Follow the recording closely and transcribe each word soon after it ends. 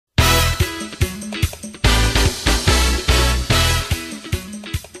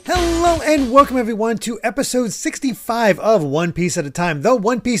Hello and welcome everyone to episode 65 of One Piece at a Time, the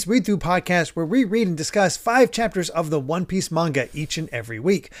One Piece read-through podcast where we read and discuss 5 chapters of the One Piece manga each and every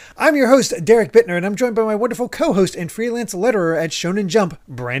week. I'm your host, Derek Bittner, and I'm joined by my wonderful co-host and freelance letterer at Shonen Jump,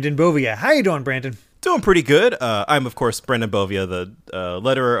 Brandon Bovia. How you doing, Brandon? Doing pretty good. I'm, of course, Brandon Bovia, the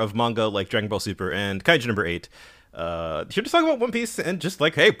letterer of manga like Dragon Ball Super and Kaiju number 8. Here to talk about One Piece and just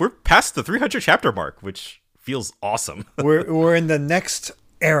like, hey, we're past the 300 chapter mark, which feels awesome. We're in the next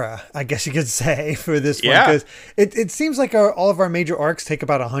era, I guess you could say, for this one, because it seems like all of our major arcs take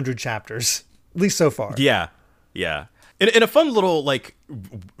about 100 chapters, at least so far. Yeah. In a fun little, like,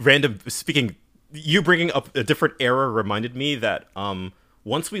 random, speaking, you bringing up a different era reminded me that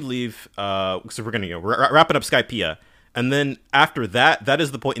once we leave, so we're going to wrapping up Skypiea, and then after that, that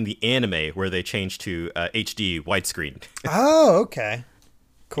is the point in the anime where they change to HD widescreen. Oh, okay.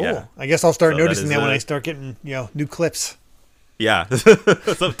 Cool. Yeah. I guess I'll start noticing that when I start getting, new clips. Yeah.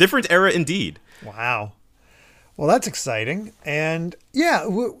 So different era indeed. Wow. Well, that's exciting. And yeah,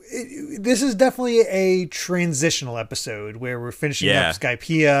 this is definitely a transitional episode where we're finishing up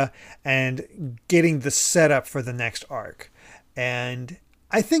Skypiea and getting the setup for the next arc. And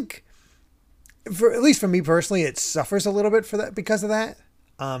I think, at least for me personally, it suffers a little bit for that because of that.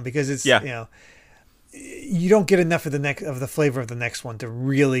 Because it's, you don't get enough of the flavor of the next one to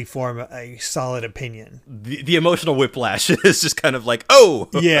really form a solid opinion. The emotional whiplash is just kind of like, oh,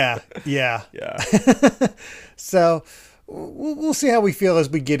 yeah. So we'll see how we feel as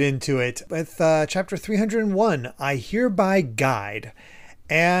we get into it with chapter 301. I hereby guide,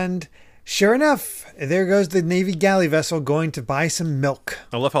 and sure enough, there goes the Navy galley vessel going to buy some milk.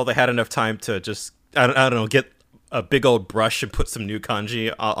 I love how they had enough time to just I don't know, get a big old brush and put some new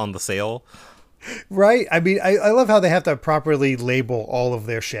kanji on the sail. Right. I mean, I love how they have to properly label all of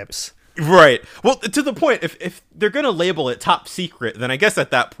their ships. Right. Well, to the point, if they're going to label it top secret, then I guess at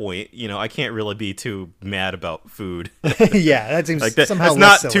that point, I can't really be too mad about food. Yeah, that seems like somehow that's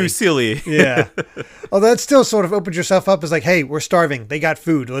less not too silly. Yeah. Although that still sort of opens yourself up as like, hey, we're starving. They got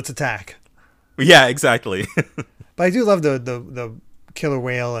food. Let's attack. Yeah, exactly. But I do love the killer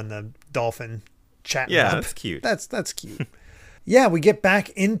whale and the dolphin chatting up. That's cute. That's cute. Yeah, we get back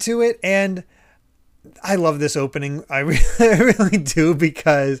into it, and I love this opening. I really do,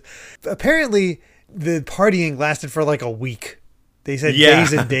 because apparently the partying lasted for like a week. They said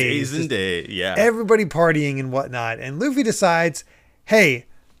days and days. Days and days, yeah. Everybody partying and whatnot. And Luffy decides, hey,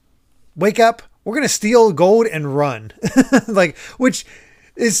 wake up. We're going to steal gold and run. Which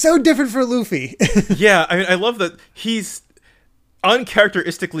is so different for Luffy. Yeah, I love that he's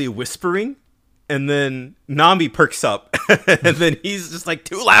uncharacteristically whispering. And then Nami perks up, and then he's just like,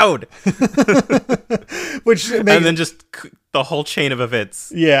 too loud. And then just the whole chain of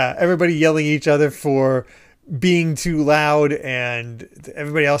events. Yeah, everybody yelling at each other for being too loud, and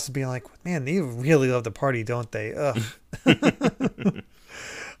everybody else being like, man, they really love the party, don't they? Ugh.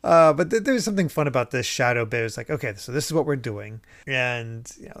 But there's something fun about this shadow bit. It's like, okay, so this is what we're doing. And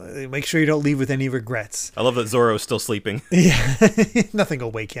make sure you don't leave with any regrets. I love that Zoro's still sleeping. Yeah, nothing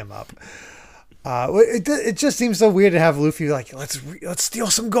will wake him up. It just seems so weird to have Luffy like, let's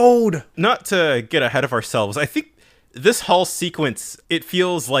steal some gold. Not to get ahead of ourselves, I think this whole sequence, it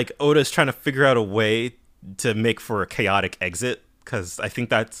feels like Oda's trying to figure out a way to make for a chaotic exit, because I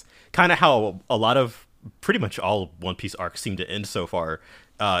think that's kind of how a lot of pretty much all One Piece arcs seem to end so far,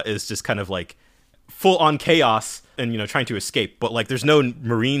 is just kind of like full on chaos and trying to escape, but like there's no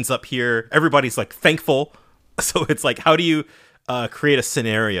Marines up here, everybody's like thankful, so it's like, how do you create a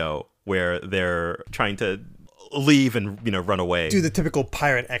scenario where they're trying to leave and run away? Do the typical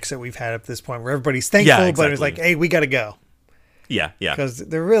pirate exit we've had up to this point, where everybody's thankful, exactly. But it's like, hey, we gotta go. Yeah. Because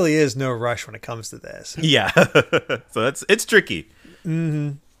there really is no rush when it comes to this. Yeah. So it's tricky.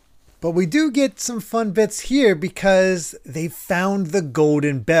 Mm-hmm. But we do get some fun bits here, because they found the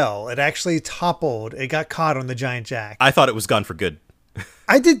golden bell. It actually toppled. It got caught on the giant jack. I thought it was gone for good.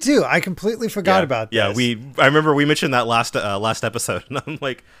 I did too. I completely forgot about this. Yeah, I remember we mentioned that last episode, and I'm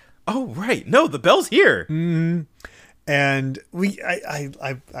like, oh right, no, the bell's here. Mm-hmm. And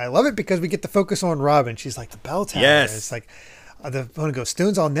I love it because we get the focus on Robin. She's like, the bell tower. Yes. It's like the opponent goes,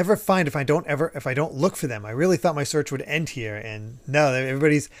 stones I'll never find if I don't look for them. I really thought my search would end here, and no,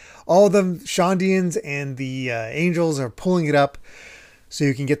 all of them, Shondians and the angels are pulling it up so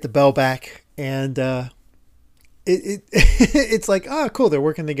you can get the bell back. And it's like, oh cool, they're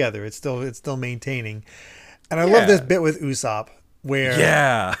working together. It's still maintaining. And I love this bit with Usopp,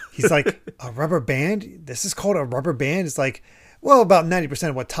 where he's like, a rubber band? This is called a rubber band? It's like, well, about 90%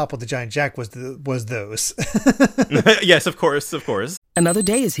 of what toppled the giant jack was those. Yes, of course. Another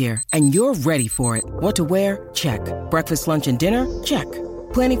day is here, and you're ready for it. What to wear? Check. Breakfast, lunch, and dinner? Check.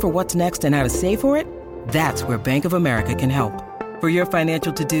 Planning for what's next and how to save for it? That's where Bank of America can help. For your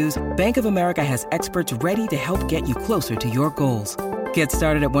financial to-dos, Bank of America has experts ready to help get you closer to your goals. Get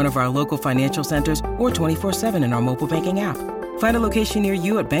started at one of our local financial centers or 24/7 in our mobile banking app. Find a location near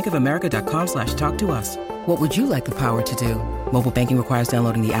you at bankofamerica.com/talktous. What would you like the power to do? Mobile banking requires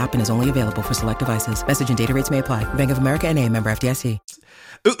downloading the app and is only available for select devices. Message and data rates may apply. Bank of America N.A., member FDIC.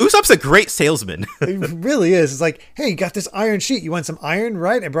 Usopp's a great salesman. It really is. It's like, hey, you got this iron sheet. You want some iron,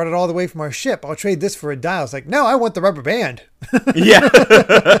 right? I brought it all the way from our ship. I'll trade this for a dial. It's like, no, I want the rubber band. Yeah.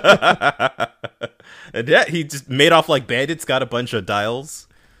 And yeah, he just made off like bandits, got a bunch of dials.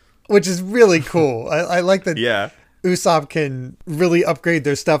 Which is really cool. I like that. Yeah. Usopp can really upgrade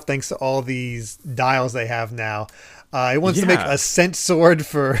their stuff thanks to all these dials they have now. He wants to make a scent sword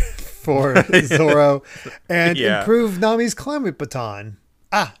for Zoro and improve Nami's climate baton.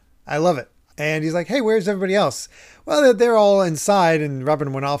 I love it. And he's like, hey, where's everybody else? Well, they're all inside and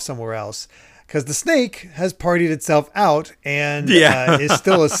Robin went off somewhere else because the snake has partied itself out and is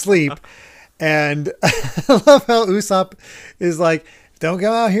still asleep. And I love how Usopp is like, don't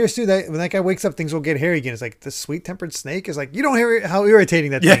go out here soon. When that guy wakes up, things will get hairy again. It's like, the sweet-tempered snake is like, you don't hear how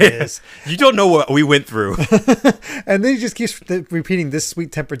irritating that thing is. You don't know what we went through. And then he just keeps repeating this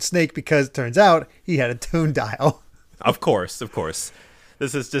sweet-tempered snake because it turns out he had a tone dial. Of course.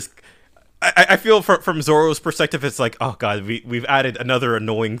 This is just... I feel from Zoro's perspective, it's like, oh god, we've added another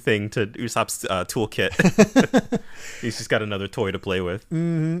annoying thing to Usopp's toolkit. He's just got another toy to play with.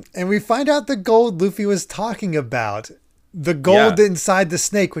 Mm-hmm. And we find out the gold Luffy was talking about. The gold inside the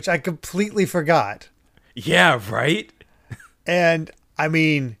snake, which I completely forgot. Yeah, right? And, I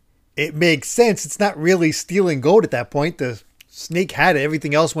mean, it makes sense. It's not really stealing gold at that point. The snake had it.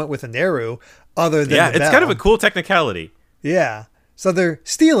 Everything else went with Aneru other than the bell. It's kind of a cool technicality. Yeah. So they're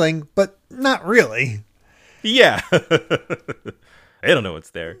stealing, but not really. Yeah. I don't know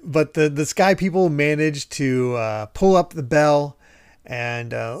what's there. But the Sky People managed to pull up the bell.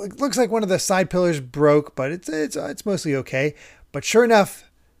 And it looks like one of the side pillars broke, but it's mostly okay. But sure enough,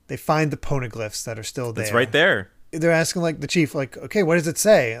 they find the poneglyphs that are still there. It's right there. They're asking like the chief, like, okay, what does it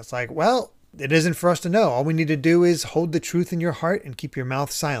say? It's like, well, it isn't for us to know. All we need to do is hold the truth in your heart and keep your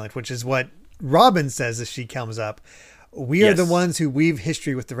mouth silent, which is what Robin says as she comes up. We are the ones who weave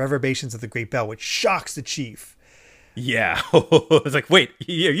history with the reverberations of the Great Bell, which shocks the chief. Yeah. It's like, wait,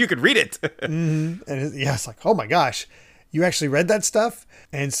 you could read it. Mm-hmm. And it's like, oh my gosh. You actually read that stuff?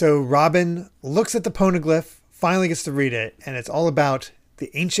 And so Robin looks at the poneglyph, finally gets to read it, and it's all about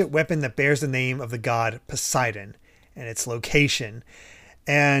the ancient weapon that bears the name of the god Poseidon and its location.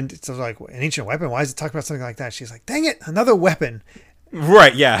 And it's like, an ancient weapon? Why does it talk about something like that? She's like, dang it, another weapon.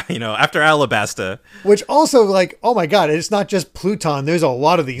 Right, yeah, after Alabasta. Which also, like, oh my god, it's not just Pluton. There's a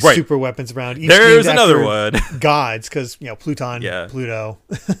lot of these super weapons around. Each There's another one. Gods, because, Pluton, yeah. Pluto.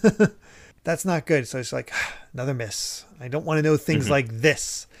 That's not good. So it's like, another miss. I don't want to know things like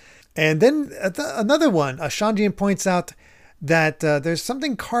this. And then another one, Shanjian points out that there's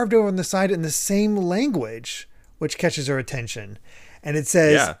something carved over on the side in the same language, which catches her attention. And it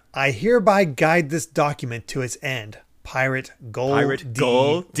says, I hereby guide this document to its end. Pirate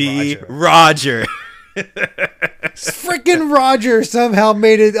Gold D. Roger. Frickin' Roger somehow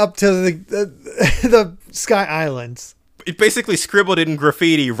made it up to the Sky Islands. It basically scribbled in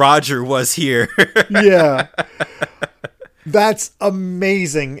graffiti, Roger was here. Yeah. That's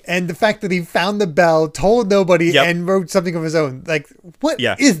amazing. And the fact that he found the bell, told nobody, and wrote something of his own. Like, what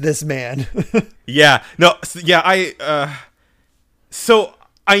is this man? Yeah. No, so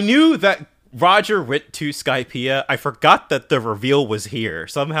I knew that Roger went to Skypiea. I forgot that the reveal was here.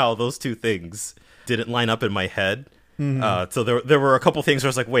 Somehow those two things didn't line up in my head. Mm-hmm. So there were a couple things where I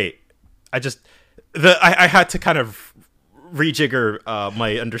was like, wait, I had to kind of rejigger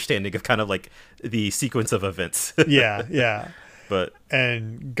my understanding of kind of like the sequence of events. Yeah.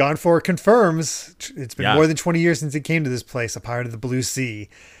 And Gonfor confirms it's been more than 20 years since he came to this place, a pirate of the Blue Sea.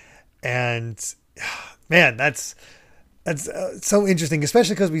 And man, that's so interesting,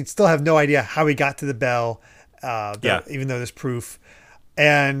 especially because we still have no idea how he got to the bell, even though there's proof.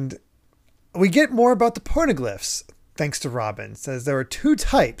 And we get more about the poneglyphs thanks to Robin. It says there are two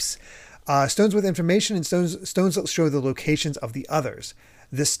types. Stones with information and stones that show the locations of the others.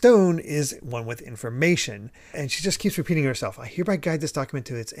 The stone is one with information. And she just keeps repeating herself. I hereby guide this document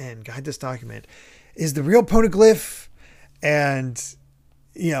to its end. Guide this document. Is the real poneglyph? And,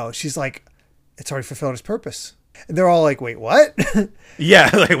 she's like, it's already fulfilled its purpose. And they're all like, wait, what? Yeah,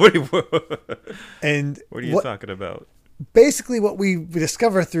 like, what are you talking about? basically what we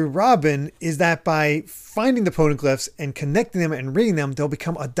discover through Robin is that by finding the poneglyphs and connecting them and reading them, they'll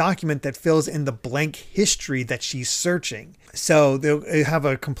become a document that fills in the blank history that she's searching. So they'll have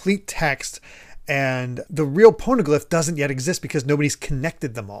a complete text, and the real poneglyph doesn't yet exist because nobody's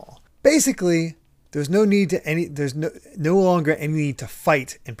connected them all. Basically, there's no longer any need to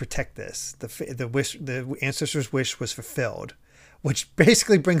fight and protect this. The ancestors' wish was fulfilled, which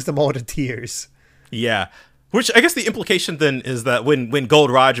basically brings them all to tears. Yeah. Which I guess the implication then is that when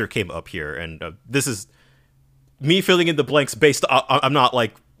Gold Roger came up here, and this is me filling in the blanks based off, I'm not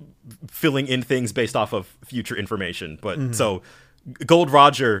like filling in things based off of future information, but so Gold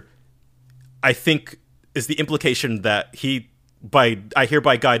Roger, I think, is the implication that I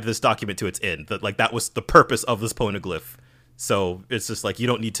hereby guide this document to its end, that like that was the purpose of this poneglyph. So it's just like you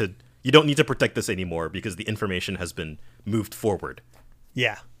don't need to protect this anymore because the information has been moved forward.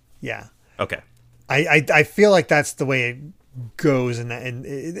 Yeah. Okay. I feel like that's the way it goes, and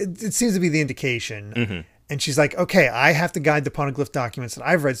it seems to be the indication. Mm-hmm. And she's like, okay, I have to guide the poneglyph documents that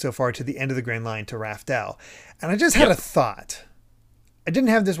I've read so far to the end of the Grand Line to Raftel. And I just had a thought. I didn't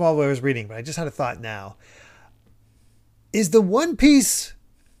have this while I was reading, but I just had a thought now. Is the One Piece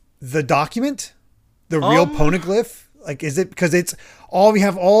the document? The real poneglyph? Like, is it because we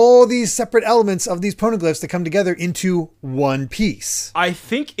have all these separate elements of these poneglyphs that come together into one piece? I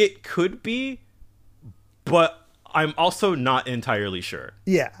think it could be, but I'm also not entirely sure.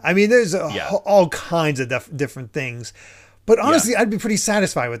 Yeah. I mean, there's all kinds of different things. But honestly, I'd be pretty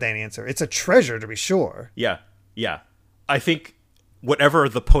satisfied with that answer. It's a treasure, to be sure. Yeah. I think whatever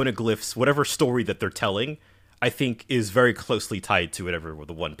the poneglyphs, whatever story that they're telling, I think is very closely tied to whatever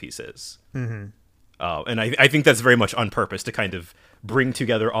the One Piece is. Mm-hmm. And I think that's very much on purpose to kind of bring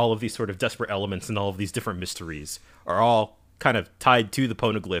together all of these sort of desperate elements, and all of these different mysteries are all kind of tied to the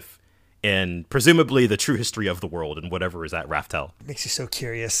poneglyph and presumably the true history of the world and whatever is at Raftel. Makes you so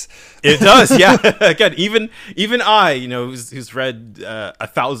curious. It does, yeah. Again, even I, who's read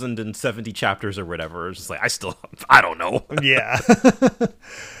 1,070 chapters or whatever, is just like, I don't know. Yeah.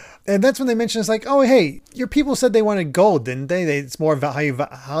 And that's when they mention, it's like, oh, hey, your people said they wanted gold, didn't they? It's more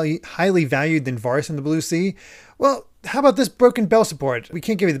highly valued than Varus in the Blue Sea. Well, how about this broken bell support? We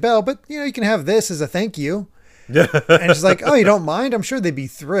can't give you the bell, but, you can have this as a thank you. And she's like, oh, you don't mind? I'm sure they'd be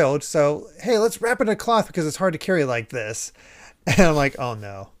thrilled. So, hey, let's wrap it in a cloth because it's hard to carry like this. And I'm like, oh,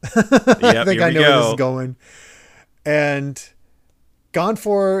 no. I think I know where this is going. And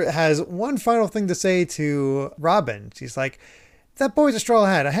Gonfor has one final thing to say to Robin. She's like, that boy's a straw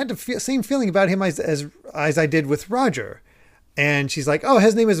hat. I had the same feeling about him as I did with Roger. And she's like, oh,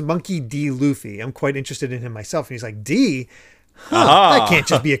 his name is Monkey D. Luffy. I'm quite interested in him myself. And he's like, D? That can't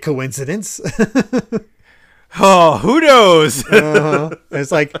just be a coincidence. Oh, who knows?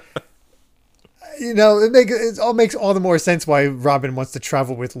 It's like, it all makes all the more sense why Robin wants to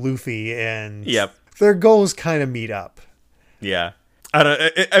travel with Luffy, and their goals kind of meet up. Yeah. I don't know.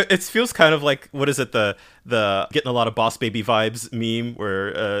 It feels kind of like, what is it, the getting a lot of Boss Baby vibes meme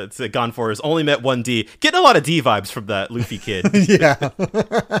where it's Gonfor has only met one D. Getting a lot of D vibes from that Luffy kid. Yeah.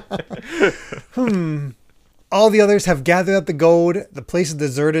 All the others have gathered up the gold. The place is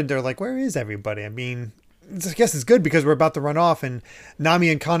deserted. They're like, where is everybody? I mean, I guess it's good because we're about to run off, and Nami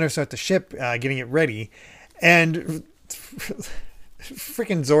and Connor start the ship, getting it ready. And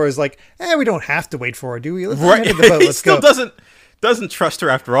freaking Zora's like, we don't have to wait for her, do we? Let's head to the boat. Let's go. He still doesn't trust her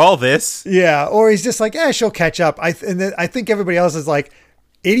after all this. Yeah, or he's just like, she'll catch up. And then I think everybody else is like,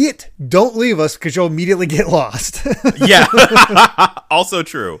 idiot, don't leave us because you'll immediately get lost. Yeah, also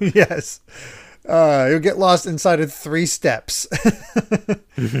true. Yes. You'll get lost inside of 3 steps.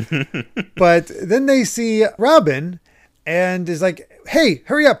 But then they see Robin and is like, hey,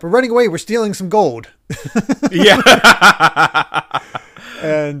 hurry up. We're running away. We're stealing some gold. Yeah.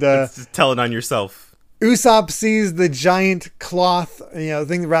 And it's telling on yourself. Usopp sees the giant cloth,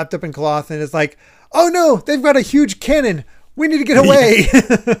 thing wrapped up in cloth, and is like, oh no, they've got a huge cannon. We need to get away.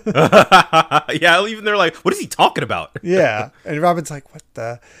 Yeah, even they're like, what is he talking about? Yeah. And Robin's like, what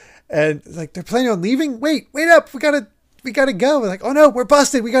the? And it's like, they're planning on leaving? Wait up. We gotta go. We're like, oh no, we're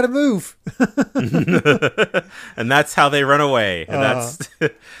busted. We gotta move. And that's how they run away. And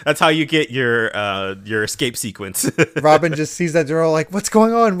that's how you get your escape sequence. Robin just sees that they're all like, what's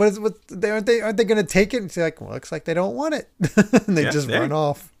going on? Aren't they gonna take it? And she's like, well, looks like they don't want it. And they just run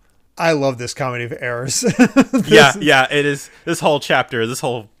off. I love this comedy of errors. Yeah, it is. This whole chapter,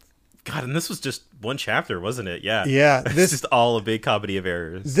 God, and this was just one chapter, wasn't it? Yeah. Yeah. It's just all a big comedy of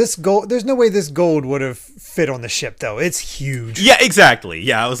errors. This gold, there's no way this gold would have fit on the ship, though. It's huge. Yeah, exactly.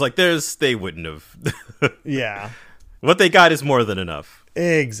 Yeah, I was like, they wouldn't have. Yeah. What they got is more than enough.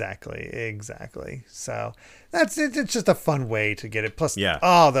 Exactly. So that's it. It's just a fun way to get it. Plus, yeah.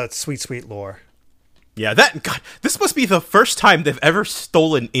 Oh, that sweet lore. Yeah, God, this must be the first time they've ever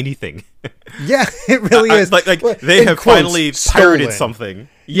stolen anything. Yeah, it really is. Like they have quotes, finally pirated something.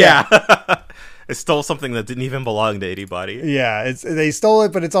 Yeah. They stole something that didn't even belong to anybody. Yeah, they stole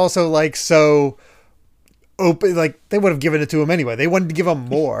it, but it's also like so open. Like they would have given it to him anyway. They wanted to give him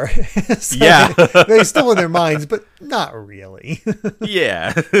more. So yeah, they stole in their minds, but not really.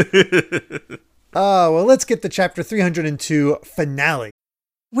 Yeah. Well, let's get to chapter 302 finale.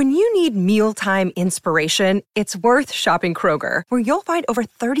 When you need mealtime inspiration, it's worth shopping Kroger, where you'll find over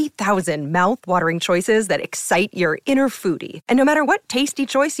 30,000 mouth-watering choices that excite your inner foodie. And no matter what tasty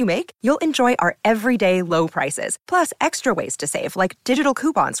choice you make, you'll enjoy our everyday low prices, plus extra ways to save, like digital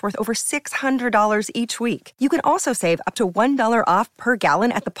coupons worth over $600 each week. You can also save up to $1 off per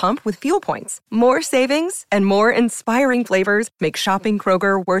gallon at the pump with fuel points. More savings and more inspiring flavors make shopping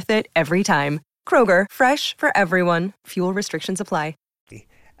Kroger worth it every time. Kroger, fresh for everyone. Fuel restrictions apply.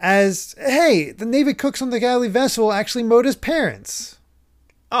 As, hey, the Navy cooks on the galley vessel actually Moda's parents.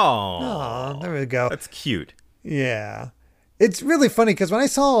 Oh, there we go. That's cute. Yeah. It's really funny because when I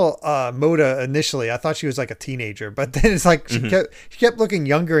saw Moda initially, I thought she was like a teenager, but then it's like she kept looking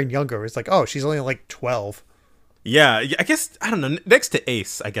younger and younger. It's like, oh, she's only like 12. Yeah, I guess, I don't know, next to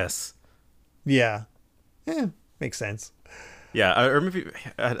Ace, I guess. Yeah. Yeah, makes sense. Yeah, or maybe,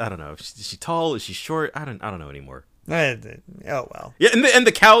 I don't know. Is she tall? Is she short? I don't know anymore. Oh well. Yeah, and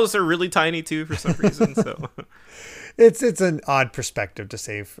the cows are really tiny too for some reason. So it's an odd perspective to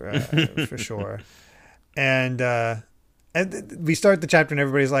say for sure. And we start the chapter and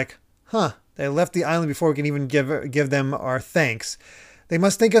everybody's like, "Huh? They left the island before we can even give them our thanks. They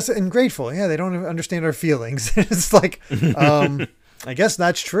must think us ungrateful. Yeah, they don't understand our feelings." It's like, I guess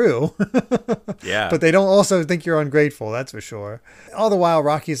that's true. Yeah. But they don't also think you're ungrateful, that's for sure. All the while,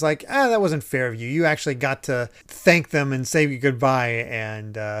 Rocky's like, that wasn't fair of you. You actually got to thank them and say goodbye.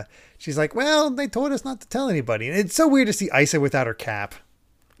 And she's like, well, they told us not to tell anybody. And it's so weird to see Isa without her cap.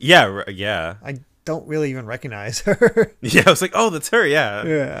 Yeah, yeah. I don't really even recognize her. Yeah, I was like, oh, that's her, yeah.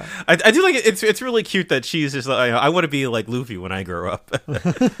 Yeah. I do like it. It's really cute that she's just like, I want to be like Luffy when I grow up.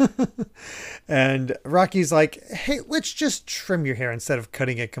 And Rocky's like, hey, let's just trim your hair instead of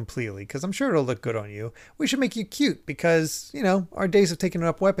cutting it completely, because I'm sure it'll look good on you. We should make you cute because, our days of taking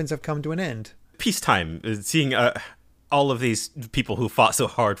up weapons have come to an end. Peacetime, seeing all of these people who fought so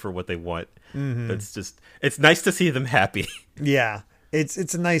hard for what they want. Mm-hmm. It's nice to see them happy. Yeah.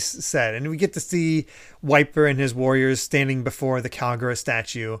 It's a nice set. And we get to see Wiper and his warriors standing before the Kalgara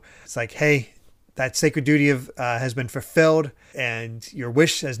statue. It's like, hey, that sacred duty has been fulfilled, and your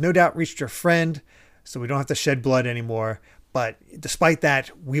wish has no doubt reached your friend, so we don't have to shed blood anymore. But despite that,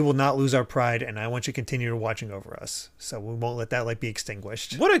 we will not lose our pride, and I want you to continue watching over us. So we won't let that light be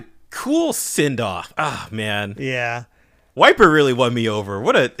extinguished. What a cool send-off. Ah, man. Yeah. Wiper really won me over.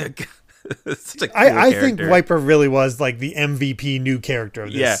 What a... Such a cool I think Wiper really was like the MVP new character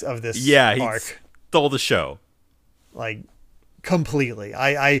of this arc. He stole the show. Like completely.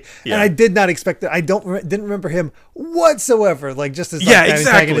 And I did not expect that. I didn't remember him whatsoever. Like just as that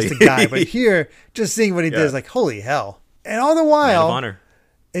antagonistic guy. But here, just seeing what he did is like, holy hell. And all the while,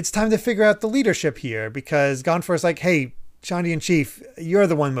 it's time to figure out the leadership here because Gonfor's like, hey, Shandy and Chief, you're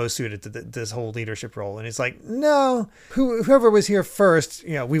the one most suited to this whole leadership role. And it's like, no, whoever was here first,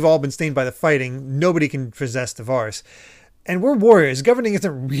 we've all been stained by the fighting. Nobody can possess Tavares. And we're warriors. Governing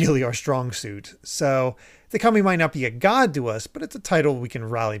isn't really our strong suit. So the Kami might not be a god to us, but it's a title we can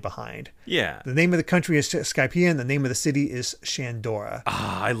rally behind. Yeah. The name of the country is Skypiea, and the name of the city is Shandora.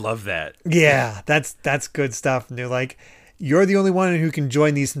 Ah, I love that. Yeah, that's good stuff. And they're like, you're the only one who can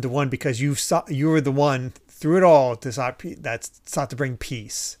join these into one because you were the one through it all that sought to bring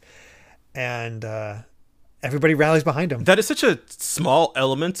peace. And everybody rallies behind him. That is such a small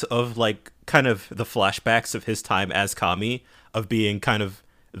element of like kind of the flashbacks of his time as Kami, of being kind of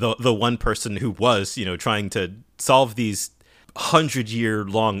the one person who was, trying to solve these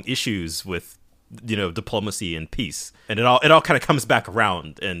 100-year-long issues with, diplomacy and peace. And it all kind of comes back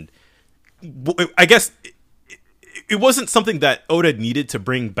around. And I guess it wasn't something that Oda needed to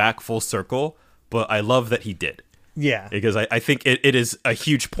bring back full circle, but I love that he did. Yeah. Because I think it is a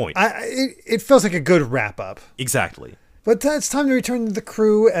huge point. It feels like a good wrap up. Exactly. But it's time to return to the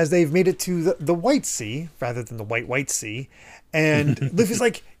crew as they've made it to the White Sea rather than the White Sea. And Luffy's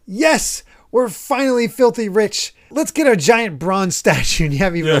like, yes, we're finally filthy rich. Let's get a giant bronze statue. And you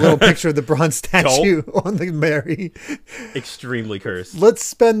have even a little picture of the bronze statue on the Mary. Extremely cursed. Let's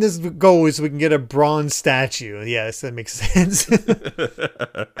spend this gold so we can get a bronze statue. Yes, that makes sense.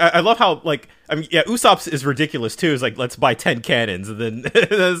 I love how, like, I mean, yeah, Usopp's is ridiculous too. It's like, let's buy 10 cannons. And then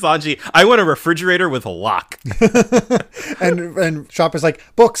Sanji, I want a refrigerator with a lock. and Chopper's like,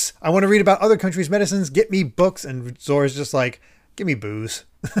 books. I want to read about other countries' medicines. Get me books. And Zora's just like, give me booze.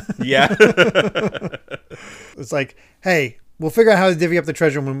 Yeah. It's like, hey, we'll figure out how to divvy up the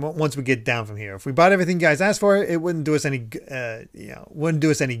treasure once we get down from here. If we bought everything you guys asked for, it wouldn't do us any, wouldn't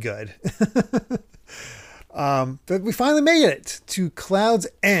do us any good. But we finally made it to Cloud's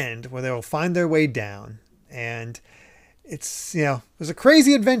End, where they will find their way down. And it's, it was a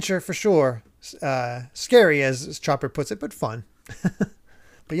crazy adventure for sure. Scary, as Chopper puts it, but fun.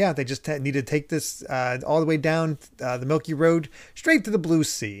 But yeah, they just need to take this all the way down the Milky Road straight to the Blue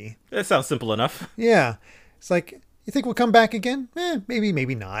Sea. That sounds simple enough. Yeah. It's like, you think we'll come back again? Maybe,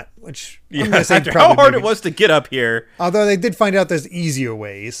 maybe not. Which I'm gonna say how hard it was to get up here. Although they did find out there's easier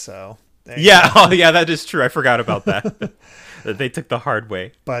ways, so. That is true. I forgot about that. They took the hard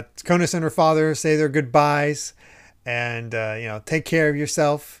way. But Konos and her father say their goodbyes and, take care of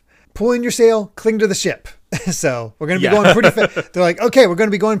yourself. Pull in your sail, cling to the ship. So we're going to be going pretty fast. They're like, okay, we're going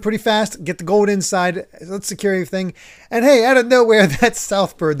to be going pretty fast. Get the gold inside. Let's secure everything. And hey, out of nowhere, that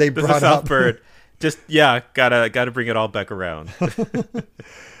Southbird they brought up. Southbird. Just, gotta bring it all back around.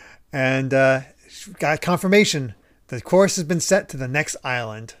 And got confirmation. The course has been set to the next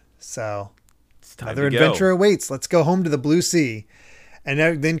island. So another adventure awaits. Let's go home to the Blue Sea. And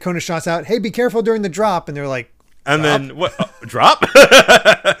then Konos shouts out, hey, be careful during the drop. And they're like, and then what? Drop?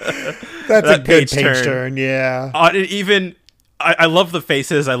 That's a good page turn. Yeah. I love the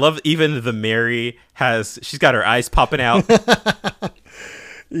faces. I love even the Mary she's got her eyes popping out.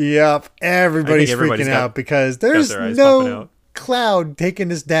 Yep. Everybody's freaking out because there's no cloud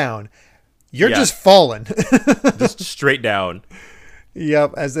taking us down. You're just falling. Just straight down.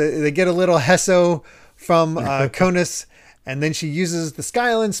 Yep. As they get a little Hesso from Konos, and then she uses the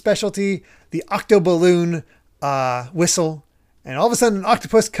Skyland specialty, the Octoballoon whistle, and all of a sudden an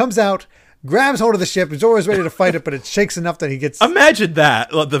octopus comes out, grabs hold of the ship. Zora's ready to fight it, but it shakes enough that he gets... Imagine that,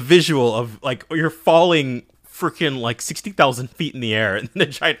 the visual of, like, you're falling freaking, like, 60,000 feet in the air, and then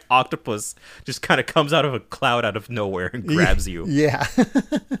a giant octopus just kind of comes out of a cloud out of nowhere and grabs you. Yeah.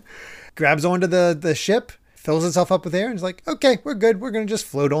 Grabs onto the ship, fills itself up with air, and is like, okay, we're good. We're going to just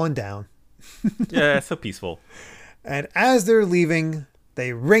float on down. Yeah, it's so peaceful. And as they're leaving,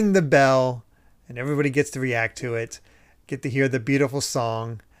 they ring the bell, and everybody gets to react to it, get to hear the beautiful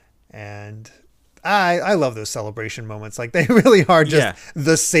song. And I love those celebration moments. Like, they really are just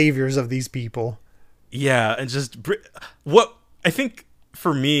the saviors of these people. Yeah. And just what I think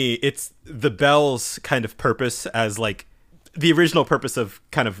for me, it's the bell's kind of purpose as, like, the original purpose of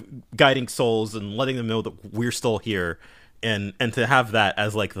kind of guiding souls and letting them know that we're still here. And to have that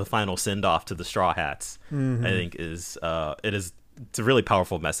as, like, the final send off to the Straw Hats, I think it's a really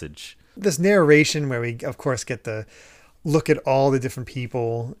powerful message. This narration where we, of course, get the look at all the different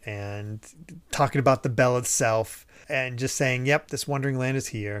people and talking about the bell itself and just saying, yep, this wandering land is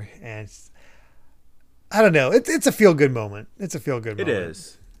here. And I don't know. It's a feel good moment. It's a feel good moment. It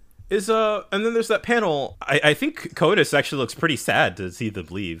is. And then there's that panel. I think Konos actually looks pretty sad to see them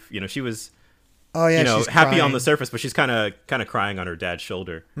leave. She was, she's happy crying on the surface, but she's kind of crying on her dad's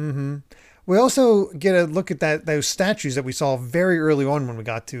shoulder. Mm-hmm. We also get a look at those statues that we saw very early on when we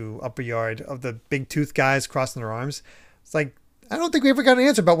got to Upper Yard of the big tooth guys crossing their arms. It's like, I don't think we ever got an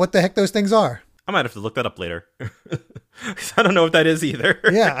answer about what the heck those things are. I might have to look that up later. Because I don't know what that is either.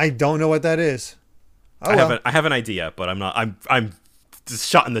 Yeah, I don't know what that is. I have an idea, but I'm just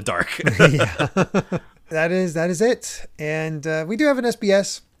shot in the dark. Yeah. That is it. And we do have an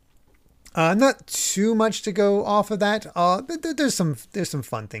SBS. Not too much to go off of that. There's some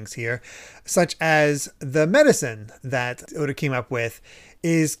fun things here, such as the medicine that Oda came up with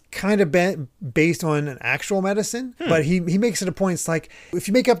is kind of based on an actual medicine, but he makes it a point. It's like, if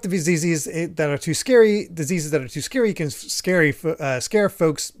you make up the diseases that are too scary, you can scare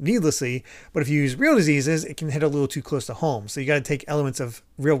folks needlessly. But if you use real diseases, it can hit a little too close to home. So you got to take elements of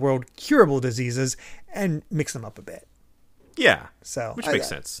real world curable diseases and mix them up a bit. Yeah, so which makes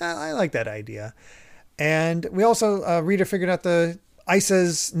sense. I like that idea. And we also, Rita figured out the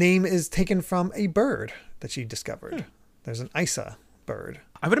Isa's name is taken from a bird that she discovered. There's an Isa bird.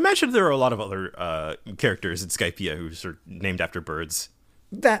 I would imagine there are a lot of other characters in Skypiea who are named after birds.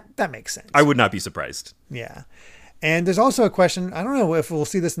 That makes sense. I would not be surprised. Yeah. And there's also a question, I don't know if we'll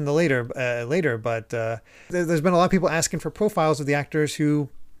see this in the later, but there's been a lot of people asking for profiles of the actors who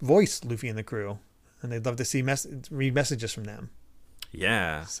voice Luffy and the crew, and they'd love to see read messages from them.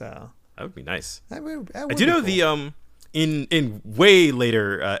 Yeah, so that would be nice. That would I do know cool. In way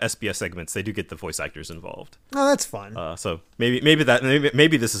later SBS segments, they do get the voice actors involved. Oh, that's fun. So maybe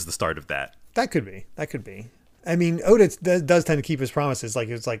this is the start of that. That could be. I mean, Oda does tend to keep his promises. Like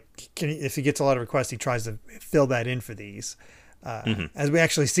it's like if he gets a lot of requests, he tries to fill that in for these, as we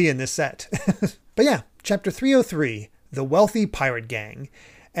actually see in this set. But yeah, chapter 303, the wealthy pirate gang,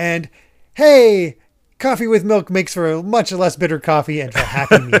 and hey, coffee with milk makes for a much less bitter coffee and for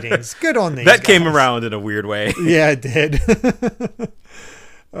happy meetings. Good on these that guys. Came around in a weird way. Yeah, it did.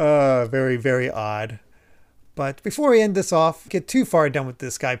 Very, very odd. But before we end this off, get too far done with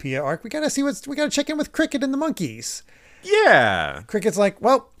this Skypiea arc, we gotta check in with Cricket and the monkeys. Yeah. Cricket's like,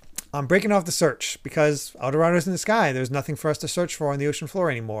 well, I'm breaking off the search because Eldorado's in the sky. There's nothing for us to search for on the ocean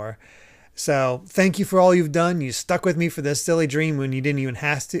floor anymore. So thank you for all you've done. You stuck with me for this silly dream when you didn't even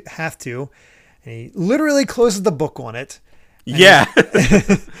have to. And he literally closes the book on it. Yeah.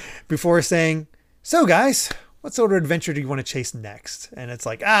 Before saying, so guys, what sort of adventure do you want to chase next? And it's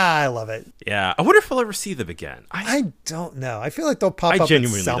like, I love it. Yeah. I wonder if we'll ever see them again. I don't know. I feel like they'll pop up at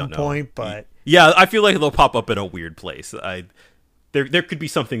some point, but... Yeah, I feel like they'll pop up in a weird place. There could be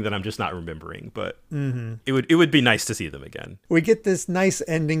something that I'm just not remembering, but it would be nice to see them again. We get this nice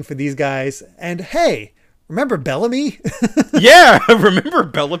ending for these guys. And hey, remember Bellamy? Yeah, remember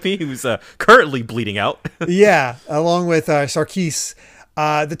Bellamy, who's currently bleeding out? Yeah, along with Sarkis.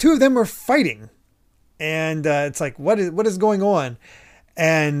 The two of them were fighting. And it's like, what is going on?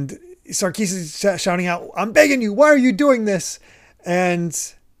 And Sarkis is shouting out, I'm begging you, why are you doing this? And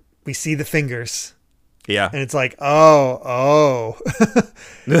we see the fingers. Yeah. And it's like, oh.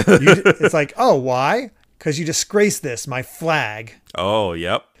 It's like, oh, why? Because you disgraced this, my flag. Oh,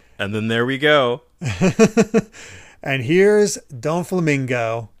 yep. And then there we go. And here's Don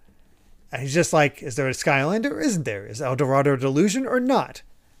Flamingo. And he's just like, is there a Skyland or isn't there? Is El Dorado a delusion or not?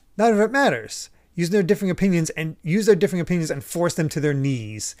 None of it matters. Use their differing opinions and force them to their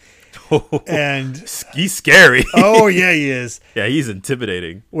knees. And he's scary. Oh yeah, he is. Yeah, he's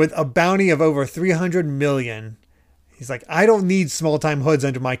intimidating. With a bounty of over 300 million. He's like, I don't need small time hoods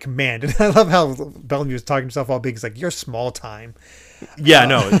under my command. And I love how Bellamy was talking himself all big. He's like, you're small time. Yeah,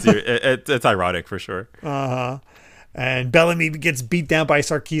 no, it's ironic for sure. And Bellamy gets beat down by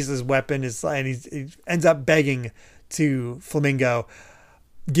Sarkis' weapon, and he ends up begging to Flamingo,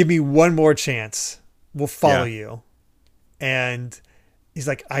 give me one more chance. We'll follow you. And he's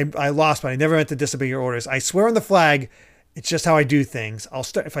like, I lost, but I never meant to disobey your orders. I swear on the flag, it's just how I do things.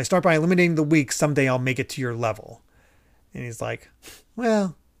 If I start by eliminating the weak, someday I'll make it to your level. And he's like,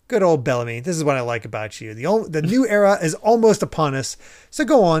 well, good old Bellamy. This is what I like about you. The new era is almost upon us. So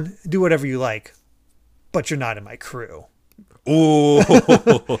go on, do whatever you like. But you're not in my crew. Ooh.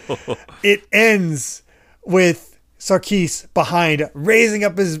 It ends with Sarkis behind, raising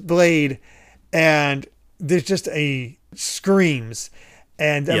up his blade, and there's just a screams,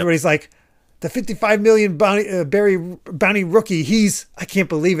 and everybody's like, the 55 million bounty rookie, I can't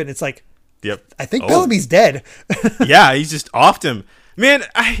believe it. And it's like, yep, I think Bellamy's dead. Yeah, he's just offed him. Man,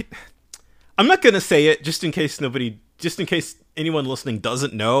 I'm not gonna say it just in case anyone listening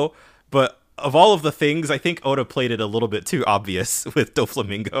doesn't know, but of all of the things, I think Oda played it a little bit too obvious with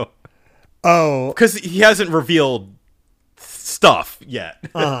Doflamingo. Oh, because he hasn't revealed stuff yet.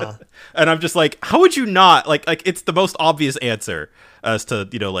 And I'm just like, how would you not like it's the most obvious answer as to,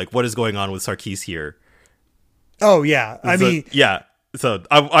 like what is going on with Sarkis here. Oh yeah, I mean, yeah. So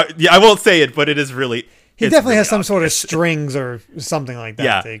I won't say it, but it is really. He definitely has some sort of strings or something like that.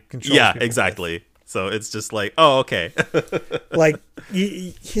 Yeah, to control people exactly. With. So it's just like, oh, okay. Like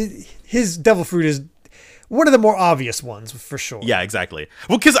his devil fruit is one of the more obvious ones for sure. Yeah, exactly.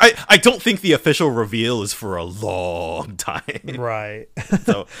 Well, because I don't think the official reveal is for a long time. Right.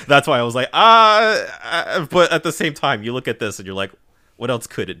 So that's why I was like, but at the same time, you look at this and you're like, what else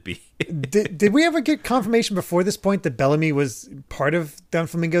could it be? Did we ever get confirmation before this point that Bellamy was part of Don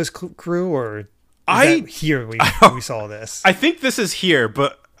Flamingo's crew, or here we saw this? I think this is here,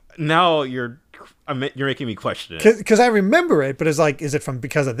 but now you're making me question it. Because I remember it, but it's like, is it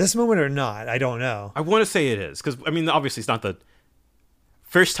because of this moment or not? I don't know. I want to say it is, because I mean, obviously it's not the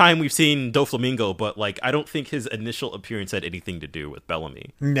first time we've seen Doflamingo, but like I don't think his initial appearance had anything to do with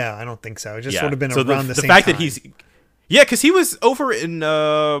Bellamy. No, I don't think so. It just would have been around the same fact time. That he's because he was over in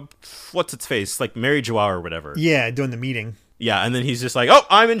what's its face, like Mary Joao or whatever. Yeah, doing the meeting. Yeah, and then he's just like, oh,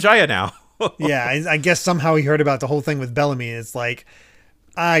 I'm in Jaya now. Yeah, I guess somehow he heard about the whole thing with Bellamy. And it's like,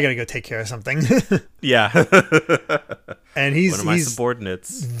 I gotta go take care of something. Yeah. And he's one of my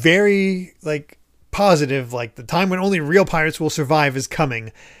subordinates. Very like positive, like the time when only real pirates will survive is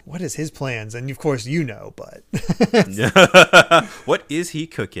coming. What is his plans? And of course, but what is he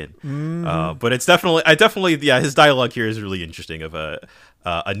cooking? But it's definitely, his dialogue here is really interesting. Of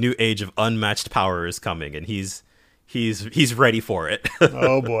a new age of unmatched power is coming, and he's ready for it.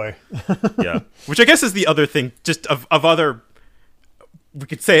 Oh boy. Yeah, which I guess is the other thing, just of other. We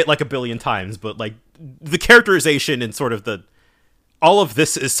could say it like a billion times, but like the characterization and sort of all of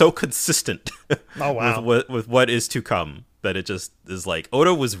this is so consistent. Oh wow. with what is to come, that it just is like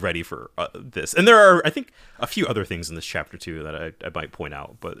Oda was ready for this. And there are, I think, a few other things in this chapter too that I might point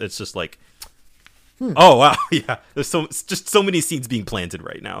out, but it's just like, oh wow, yeah. There's so many seeds being planted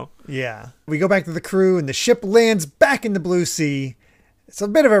right now. Yeah. We go back to the crew, and the ship lands back in the blue sea. It's a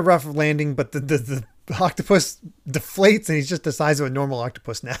bit of a rough landing, but the octopus deflates, and he's just the size of a normal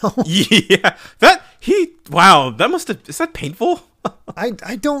octopus now. Yeah, is that painful?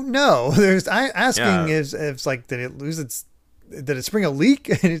 I don't know. There's asking if it's like, did it spring a leak?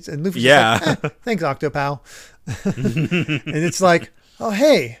 And Luffy's just like, thanks, Octopal. And it's like, oh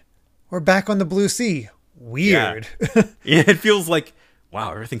hey, we're back on the blue sea. Weird. Yeah, it feels like,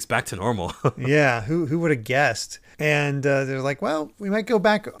 wow, everything's back to normal. Yeah, who would have guessed? And they're like, well, we might go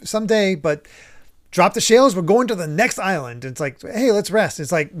back someday, but drop the shales, we're going to the next island. And it's like, hey, let's rest.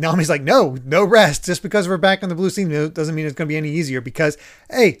 It's like, Nami's like, no rest. Just because we're back on the blue sea doesn't mean it's going to be any easier, because,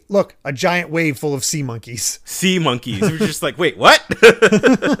 hey, look, a giant wave full of sea monkeys. Sea monkeys. We're just like, wait, what?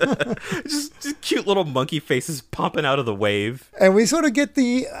 just cute little monkey faces popping out of the wave. And we sort of get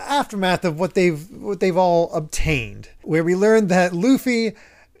the aftermath of what they've all obtained, where we learn that Luffy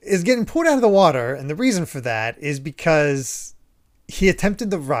is getting pulled out of the water. And the reason for that is because he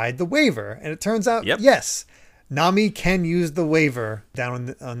attempted to ride the waver, and it turns out, yes, Nami can use the waver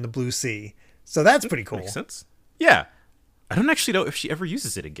down on the blue sea. So that's pretty cool. Makes sense. Yeah. I don't actually know if she ever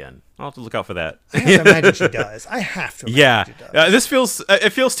uses it again. I'll have to look out for that. I have to imagine she does. I have to imagine she does. This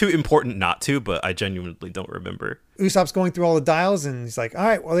feels too important not to, but I genuinely don't remember. Usopp's going through all the dials, and he's like, all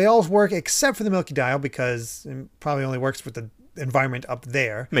right, well, they all work except for the Milky Dial, because it probably only works with the environment up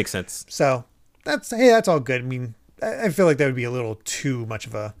there. Makes sense. So that's all good. I mean, I feel like that would be a little too much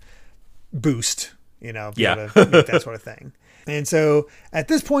of a boost, be able to make that sort of thing. And so at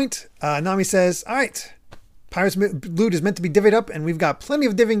this point, Nami says, all right, Pirates loot is meant to be divvied up, and we've got plenty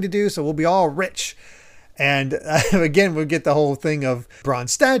of divvying to do, so we'll be all rich. And again, we'll get the whole thing of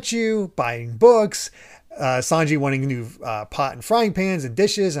bronze statue, buying books, Sanji wanting new pot and frying pans and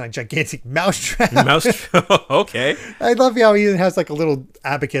dishes, and a gigantic mousetrap. Okay. I love how he has like a little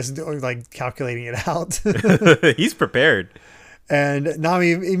abacus, like calculating it out. He's prepared. And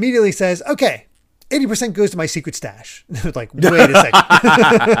Nami immediately says, okay, 80% goes to my secret stash. Like, wait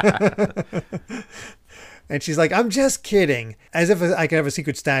a second. And she's like, I'm just kidding. As if I could have a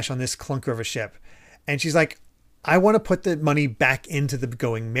secret stash on this clunker of a ship. And she's like, I want to put the money back into the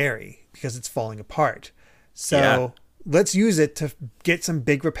Going Merry because it's falling apart. So let's use it to get some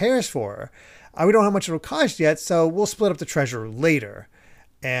big repairs for her. We don't know how much it'll cost yet, so we'll split up the treasure later.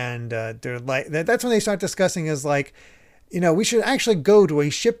 And they're like, that's when they start discussing is like, we should actually go to a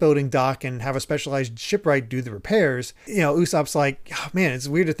shipbuilding dock and have a specialized shipwright do the repairs. Usopp's like, oh, man, it's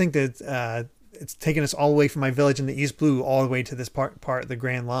weird to think that it's taken us all the way from my village in the East Blue all the way to this part of the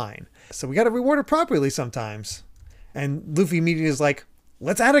Grand Line. So we got to reward her properly sometimes. And Luffy immediately is like,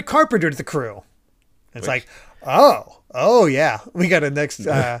 let's add a carpenter to the crew. It's like, oh yeah, we got a next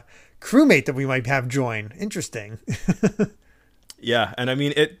crewmate that we might have join. Interesting. Yeah, and I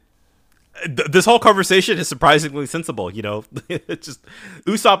mean this whole conversation is surprisingly sensible. It's just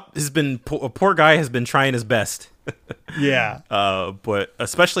Usopp has been a poor guy has been trying his best. Yeah. But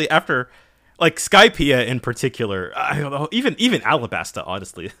especially after, like, Skypiea in particular, I don't know, even Alabasta,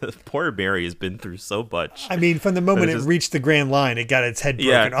 honestly, poor Mary has been through so much. I mean, from the moment it reached the Grand Line, it got its head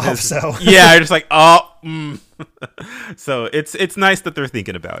broken off. So just like, So it's nice that they're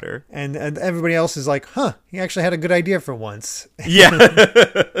thinking about her. And everybody else is like, huh, he actually had a good idea for once. Yeah.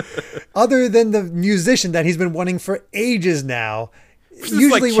 Other than the musician that he's been wanting for ages now.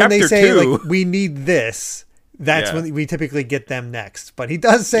 Usually like when they say, like, we need this, that's when we typically get them next. But he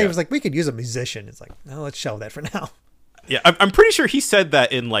does say, it was like, we could use a musician. It's like, no, let's shelve that for now. Yeah, I'm pretty sure he said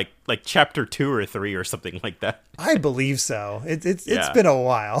that in like chapter 2 or 3 or something like that. I believe so. It's been a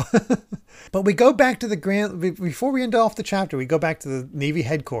while. But we go back to the before we end off the chapter, we go back to the Navy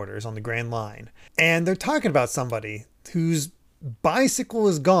headquarters on the Grand Line. And they're talking about somebody whose bicycle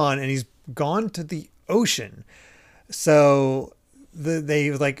is gone, and he's gone to the ocean. So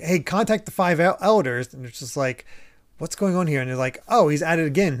they were like, hey, contact the 5 elders. And it's just like, what's going on here? And they're like, oh, he's at it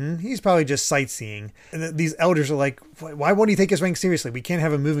again. He's probably just sightseeing. And these elders are like, why won't he take his rank seriously? We can't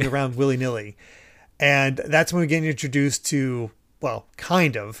have him moving around willy-nilly. And that's when we get introduced to, well,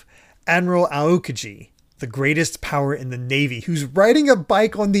 kind of, Admiral Aokiji, the greatest power in the Navy, who's riding a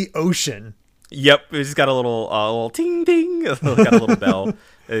bike on the ocean. Yep, he's got a little ting ting, got a little bell.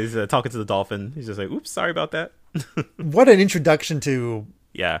 He's talking to the dolphin. He's just like, "Oops, sorry about that." What an introduction to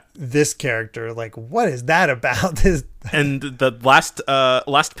Yeah, this character. Like, what is that about? This and the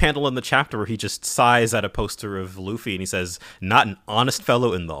last panel in the chapter where he just sighs at a poster of Luffy and he says, "Not an honest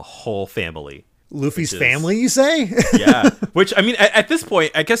fellow in the whole family." Luffy's family, you say? Yeah, which I mean, at this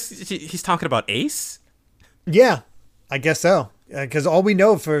point, I guess he's talking about Ace. Yeah, I guess so. Because all we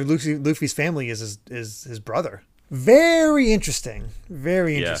know for Luffy's family is his brother. Very interesting.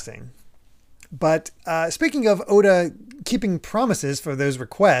 Very interesting. But speaking of Oda keeping promises for those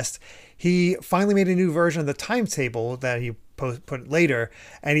requests, he finally made a new version of the timetable that he put later.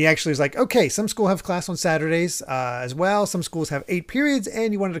 And he actually was like, okay, some schools have class on Saturdays as well. Some schools have 8 periods,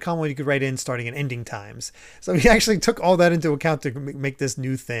 and you wanted a column where you could write in starting and ending times. So he actually took all that into account to make this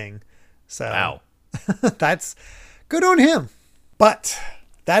new thing. So Wow. That's good on him. But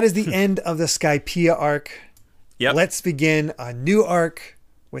that is the end of the Skypiea arc. Yep. Let's begin a new arc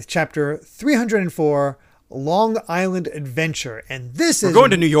with chapter 304, Long Island Adventure. And this We're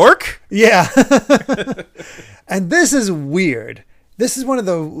going to New York? Yeah. And this is weird. This is one of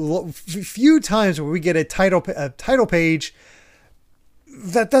the few times where we get a title page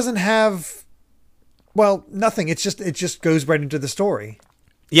that doesn't have, well, nothing. It just goes right into the story.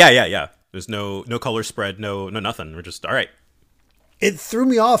 Yeah. There's no color spread, no nothing. We're just all right. It threw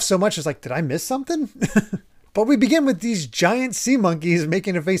me off so much. It's like, did I miss something? But we begin with these giant sea monkeys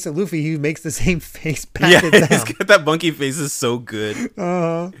making a face at Luffy, who makes the same face back at them. He's got that monkey face is so good.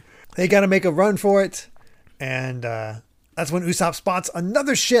 They got to make a run for it. And that's when Usopp spots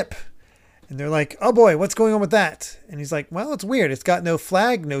another ship. And they're like, oh boy, what's going on with that? And he's like, well, it's weird. It's got no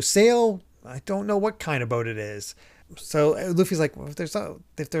flag, no sail. I don't know what kind of boat it is. So Luffy's like, well,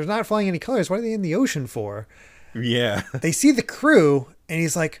 if they're not flying any colors, what are they in the ocean for? Yeah. They see the crew, and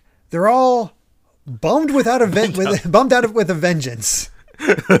he's like, they're all bummed with a vengeance.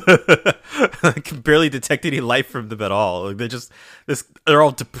 I can barely detect any life from them at all. Like they're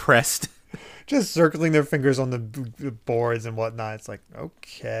all depressed. Just circling their fingers on the boards and whatnot. It's like,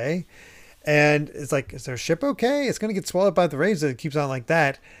 okay. And it's like, is their ship okay? It's going to get swallowed by the waves if it keeps on like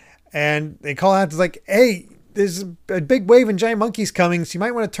that. And they call out, it's like, hey, there's a big wave and giant monkeys coming, so you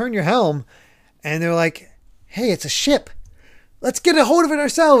might want to turn your helm. And they're like, hey, it's a ship. Let's get a hold of it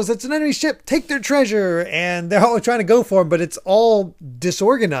ourselves. It's an enemy ship. Take their treasure. And they're all trying to go for them, but it's all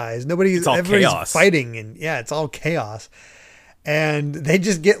disorganized. Everybody's chaos. Fighting, and yeah, it's all chaos. And they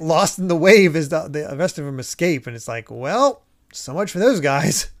just get lost in the wave as the rest of them escape. And it's like, well, so much for those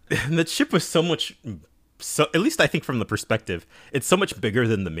guys. And the ship was so at least I think from the perspective, it's so much bigger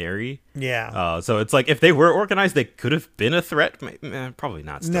than the Mary. Yeah. So it's like if they were organized, they could have been a threat. Probably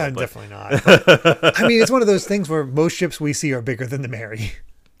not. Still, no, definitely not. But, I mean, it's one of those things where most ships we see are bigger than the Mary.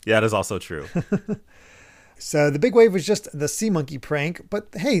 Yeah, that is also true. So the big wave was just the sea monkey prank. But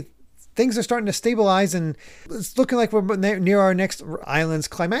hey, things are starting to stabilize, and it's looking like we're near our next island's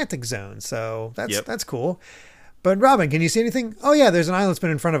climatic zone. So that's cool. But Robin, can you see anything? Oh yeah, there's an island that's been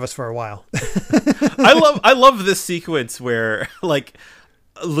in front of us for a while. I love this sequence where like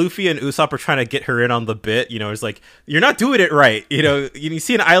Luffy and Usopp are trying to get her in on the bit. You know, it's like, you're not doing it right. You know, you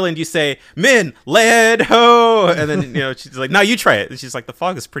see an island, you say, "Men, land ho," and then she's like, "No, you try it." And she's like, "The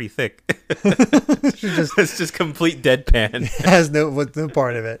fog is pretty thick." It's just complete deadpan. Has no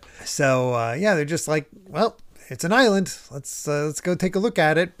part of it. So they're just like, well, it's an island. Let's go take a look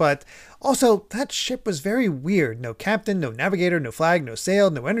at it. But also, that ship was very weird. No captain, no navigator, no flag, no sail,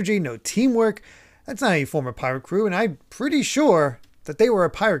 no energy, no teamwork. That's not how you form a pirate crew. And I'm pretty sure that they were a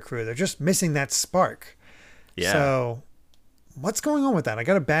pirate crew. They're just missing that spark. Yeah. So what's going on with that? I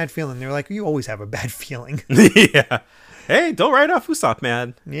got a bad feeling. They're like, you always have a bad feeling. Yeah. Hey, don't write off Usopp,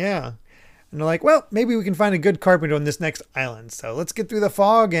 man. Yeah. And they're like, well, maybe we can find a good carpenter on this next island. So let's get through the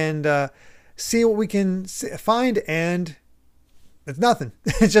fog and see what we can find. And it's nothing.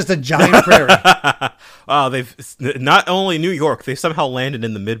 It's just a giant prairie. Wow, they've not only New York, they've somehow landed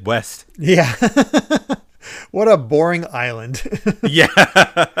in the Midwest. Yeah. What a boring island. Yeah.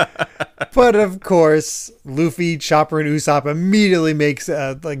 But of course, Luffy, Chopper, and Usopp immediately makes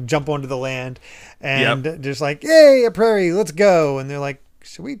jump onto the land and just like, yay, a prairie, let's go. And they're like,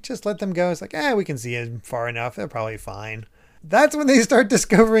 should we just let them go? It's like, we can see it far enough. They're probably fine. That's when they start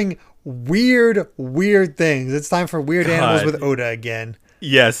discovering weird things. It's time for weird animals with Oda again.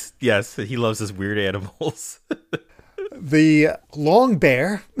 Yes. He loves his weird animals. The long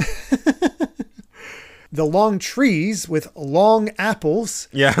bear the long trees with long apples.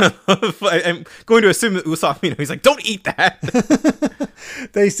 Yeah, I'm going to assume that Usopp, he's like, don't eat that.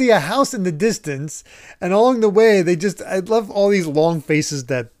 They see a house in the distance, and along the way, I love all these long faces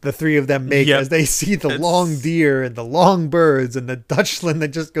that the three of them make as they see the long deer and the long birds and the Dutchland that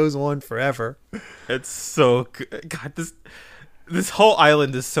just goes on forever. It's so good. God, this whole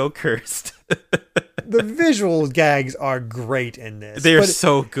island is so cursed. The visual gags are great in this. They are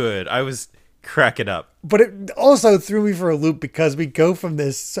so good. I was cracking up. But it also threw me for a loop because we go from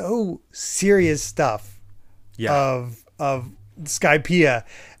this so serious stuff of Skypiea,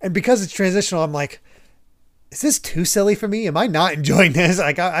 and because it's transitional, I'm like, is this too silly for me? Am I not enjoying this?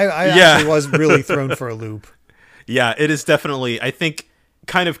 Like, I actually was really thrown for a loop. Yeah, it is definitely, I think,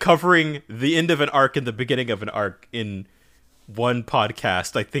 kind of covering the end of an arc and the beginning of an arc in one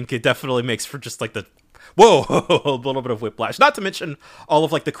podcast. I think it definitely makes for just like a little bit of whiplash. Not to mention all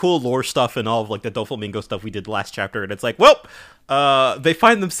of like the cool lore stuff and all of like the Doflamingo stuff we did last chapter. And it's like, they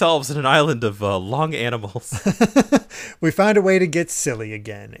find themselves in an island of long animals. We found a way to get silly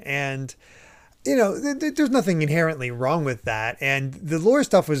again. And, there's nothing inherently wrong with that. And the lore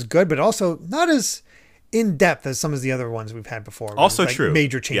stuff was good, but also not as in depth as some of the other ones we've had before. Also like true.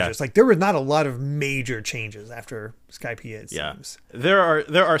 Major changes. Yeah. Like there were not a lot of major changes after Skypiea, it seems. There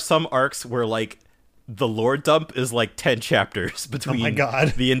are some arcs where like the lore dump is like 10 chapters between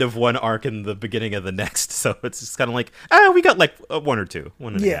the end of one arc and the beginning of the next. So it's just kind of like, we got like one or two,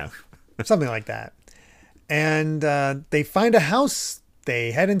 one and a half. Something like that. And they find a house.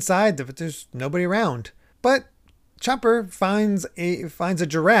 They head inside, but there's nobody around. But Chopper finds a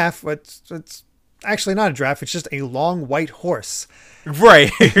giraffe. It's actually not a giraffe. It's just a long white horse.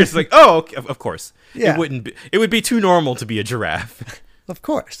 Right. It's like, okay, of course. Yeah. It would be too normal to be a giraffe. Of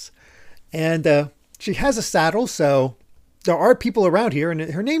course. And she has a saddle, so there are people around here, and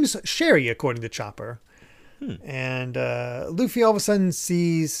her name's Sherry, according to Chopper. And Luffy all of a sudden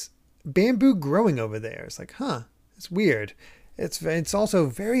sees bamboo growing over there. It's like, it's weird. It's also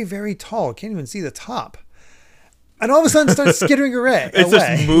very, very tall. Can't even see the top. And all of a sudden starts skittering away. It's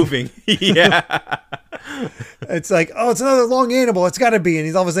just moving. Yeah. It's like, it's another long animal. It's got to be.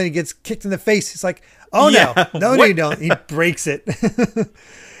 And all of a sudden he gets kicked in the face. He's like, no, you don't. He breaks it.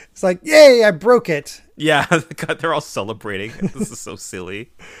 It's like, yay, I broke it. Yeah. God, they're all celebrating. This is so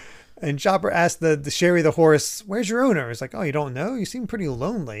silly. And Chopper asked the Sherry the horse, where's your owner? It's like, you don't know? You seem pretty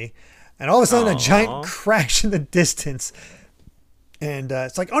lonely. And all of a sudden a giant crash in the distance. And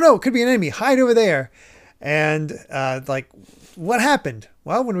it's like, oh no, it could be an enemy. Hide over there. And like, what happened?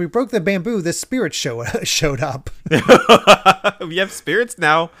 Well, when we broke the bamboo, this spirit showed up. We have spirits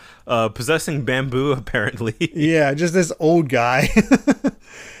now possessing bamboo, apparently. Yeah, just this old guy.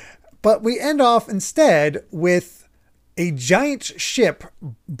 But we end off instead with a giant ship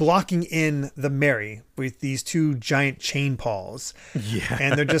blocking in the Mary with these two giant chain paws. Yeah.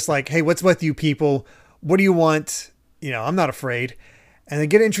 And they're just like, hey, what's with you people? What do you want? I'm not afraid. And they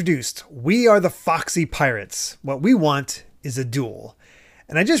get introduced. We are the Foxy Pirates. What we want is a duel.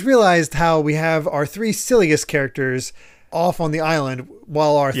 And I just realized how we have our three silliest characters off on the island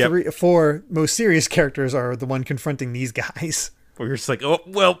while our four most serious characters are the one confronting these guys. We're just like, oh,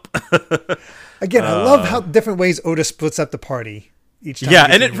 well. Again, I love how different ways Oda splits up the party each time. Yeah,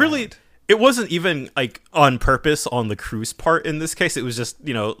 and it wasn't even like on purpose on the crew's part in this case. It was just,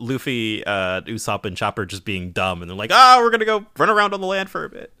 Luffy, Usopp, and Chopper just being dumb. And they're like, we're going to go run around on the land for a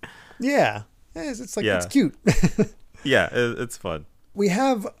bit. Yeah. It's like, it's cute. Yeah, it's fun. We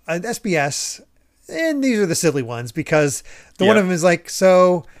have an SBS, and these are the silly ones because one of them is like,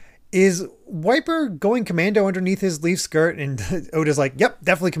 so is Wiper going commando underneath his leaf skirt? And Oda's like, yep,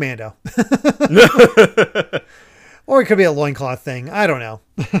 definitely commando. Or it could be a loincloth thing. I don't know.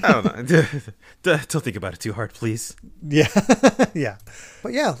 Don't think about it too hard, please. Yeah. Yeah.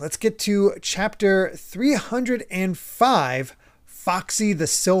 But yeah, let's get to chapter 305, Foxy the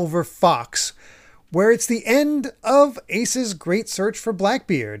Silver Fox, where it's the end of Ace's great search for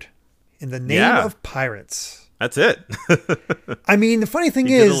Blackbeard in the name of pirates. That's it. I mean, the funny thing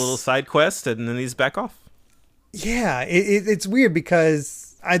he is... did a little side quest and then he's back off. Yeah, it's weird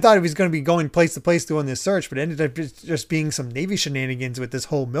because I thought he was going to be going place to place doing this search, but it ended up just being some Navy shenanigans with this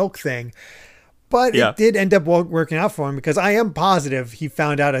whole milk thing. But it did end up working out for him because I am positive he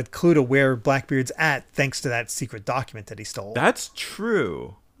found out a clue to where Blackbeard's at thanks to that secret document that he stole. That's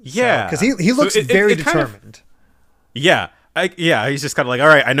true. Yeah. Because he looks very determined. He's just kind of like, all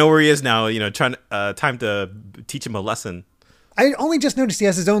right, I know where he is now. Time to teach him a lesson. I only just noticed he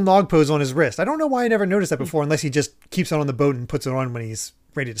has his own log pose on his wrist. I don't know why I never noticed that before, unless he just keeps it on the boat and puts it on when he's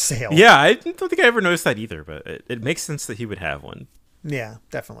ready to sail. Yeah, I don't think I ever noticed that either, but it makes sense that he would have one. Yeah,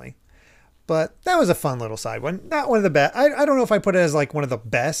 definitely. but that was a fun little side one. Not one of the best. I don't know if I put it as like one of the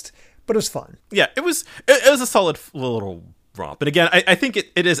best, but it was fun. Yeah, it was a solid little romp. But again, I think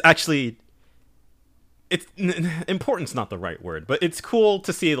it is actually, it's important's not the right word, but it's cool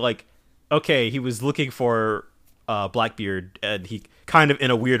to see like, okay, he was looking for Blackbeard, and he kind of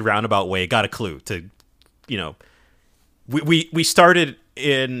in a weird roundabout way got a clue to, we started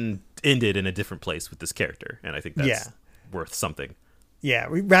ended in a different place with this character, and I think that's worth something. Yeah,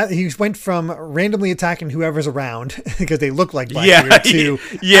 he went from randomly attacking whoever's around because they look like Blackbeard to actually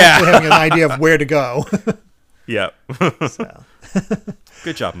having an idea of where to go. Yeah. So.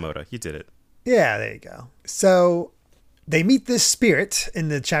 Good job, Moda. You did it. Yeah, there you go. So they meet this spirit in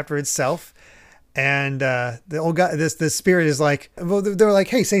the chapter itself, and the old guy, this spirit is like, well, they're like,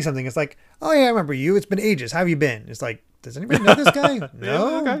 hey, say something. It's like, oh yeah, I remember you. It's been ages. How have you been? It's like, does anybody know this guy?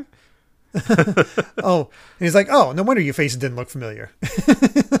 No. Okay. Oh, and he's like, oh, no wonder your face didn't look familiar.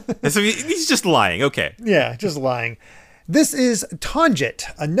 So he's just lying. Okay. Yeah, just lying. This is Tonjet,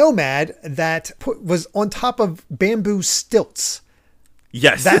 a nomad that was on top of bamboo stilts.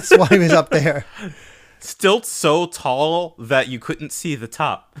 Yes. That's why he was up there. Stilts so tall that you couldn't see the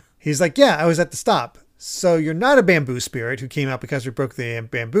top. He's like, yeah, I was at the stop. So you're not a bamboo spirit who came out because we broke the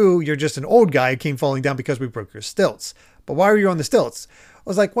bamboo. You're just an old guy who came falling down because we broke your stilts. But why were you on the stilts? I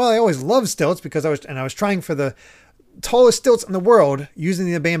was like, well, I always loved stilts because I was trying for the tallest stilts in the world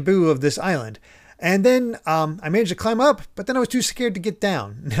using the bamboo of this island. And then I managed to climb up, but then I was too scared to get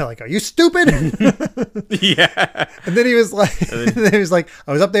down. And they're like, are you stupid? Yeah. And then he was like,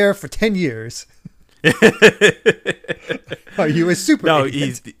 I was up there for 10 years. Are you a super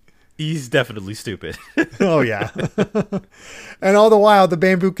idiot? No, he's definitely stupid. Oh, yeah. And all the while, the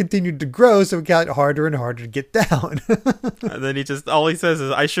bamboo continued to grow, so it got harder and harder to get down. And then all he says is,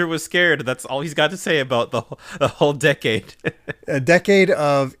 I sure was scared. That's all he's got to say about the whole decade. A decade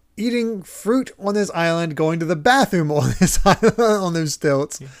of eating fruit on this island, going to the bathroom on this island, on those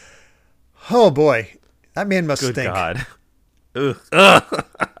stilts. Oh, boy. That man must Good stink. God. Ugh.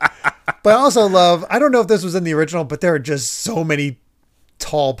 But I also love, I don't know if this was in the original, but there are just so many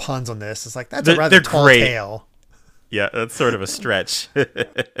tall puns on this. It's like, that's a rather tall tale. Yeah, that's sort of a stretch.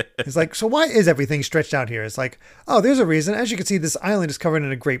 It's like, so why is everything stretched out here? It's like, oh, there's a reason. As you can see, this island is covered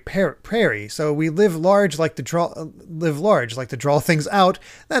in a great prairie. So we live large, like to draw things out.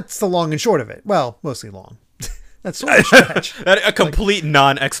 That's the long and short of it. Well, mostly long. That's sort of a stretch. A complete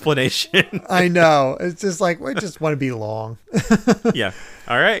non-explanation. I know. It's just like, we just want to be long. Yeah.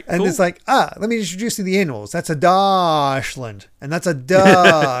 All right. And cool. it's like, let me introduce you to the animals. That's a dashland. And that's a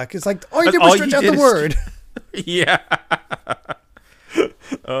duck. It's like, all you did was stretch out the word. Yeah.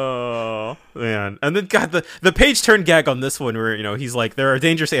 Oh man. And then God, the page turn gag on this one where he's like, there are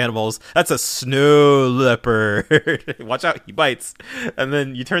dangerous animals. That's a snow leopard. Watch out, he bites. And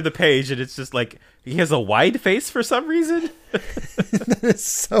then you turn the page and it's just like he has a wide face for some reason. That is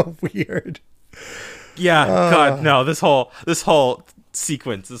so weird. Yeah. God, no. This whole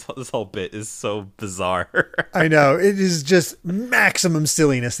sequence, this whole bit is so bizarre. I know, it is just maximum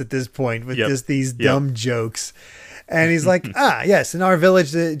silliness at this point with just these dumb jokes. And he's like, yes, in our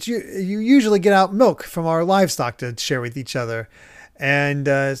village, you usually get out milk from our livestock to share with each other.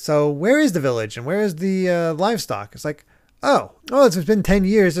 And so where is the village and where is the livestock? It's like, it's been 10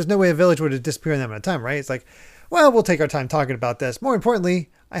 years. There's no way a village would have disappeared in that amount of time, right? It's like, well, we'll take our time talking about this. More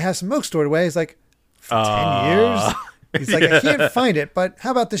importantly, I have some milk stored away. It's like, for 10 years? He's like, I can't find it, but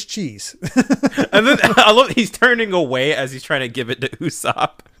how about this cheese? And then I love he's turning away as he's trying to give it to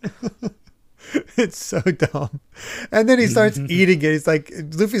Usopp. It's so dumb. And then he starts eating it. It's like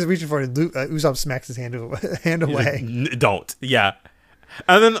Luffy's reaching for it, and Usopp smacks his hand away. Don't. Yeah.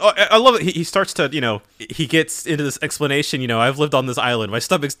 And then I love it. He starts to, he gets into this explanation. I've lived on this island. My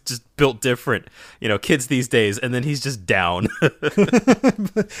stomach's just built different. Kids these days. And then he's just down.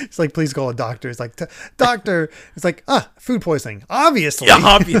 It's like, please call a doctor. It's like, doctor. It's like, food poisoning. Obviously. Yeah,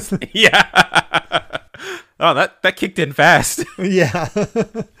 obviously. Yeah. Oh, that kicked in fast. Yeah.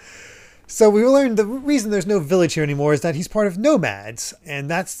 So we learned the reason there's no village here anymore is that he's part of nomads. And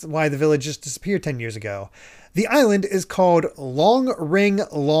that's why the village just disappeared 10 years ago. The island is called Long Ring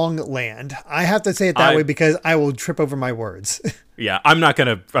Long Land. I have to say it that way because I will trip over my words. Yeah, I'm not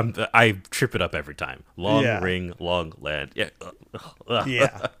going to... I trip it up every time. Long Ring Long Land. Yeah.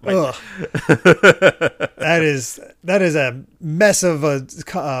 Yeah. That is a mess of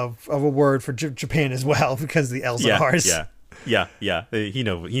a word for Japan as well because of the L's and R's. Yeah. He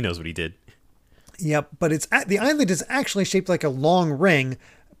knows what he did. Yep, but the island is actually shaped like a long ring,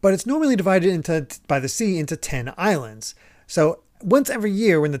 but it's normally divided by the sea into 10 islands. So Once every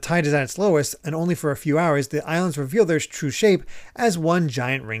year, when the tide is at its lowest, and only for a few hours, the islands reveal their true shape as one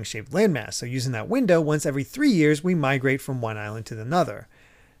giant ring-shaped landmass. So using that window, once every 3 years, we migrate from one island to another.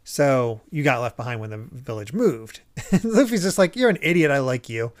 So you got left behind when the village moved. Luffy's just like, you're an idiot, I like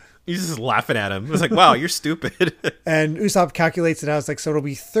you. He's just laughing at him. It was like, wow, you're stupid. And Usopp calculates it out. It's like, so it'll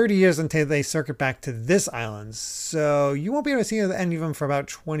be 30 years until they circuit back to this island. So you won't be able to see any of them for about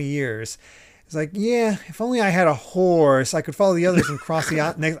 20 years. It's like, yeah, if only I had a horse, I could follow the others and cross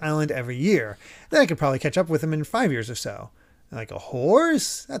the next island every year. Then I could probably catch up with them in 5 years or so. And like, a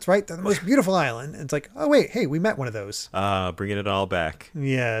horse? That's right. They're the most beautiful island. And it's like, oh, wait, hey, we met one of those. Bringing it all back.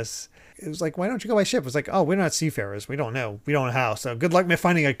 Yes. It was like, why don't you go by ship? It was like, oh, we're not seafarers. We don't know. We don't know how. So good luck me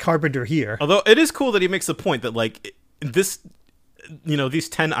finding a carpenter here. Although it is cool that he makes the point that, like, this, these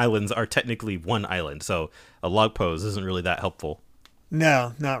 10 islands are technically one island. So a log pose isn't really that helpful.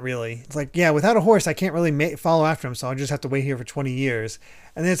 No, not really. It's like, yeah, without a horse, I can't really follow after him. So I'll just have to wait here for 20 years.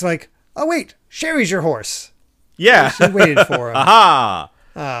 And then it's like, oh, wait, Sherry's your horse. Yeah. She waited for him. Aha.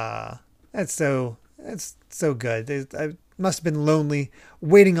 That's so good. I must have been lonely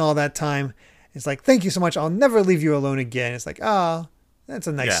waiting all that time. It's like, thank you so much. I'll never leave you alone again. It's like, that's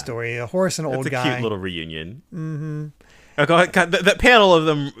a nice story. A horse and an old guy. It's a cute little reunion. Mm-hmm. Oh, God, that panel of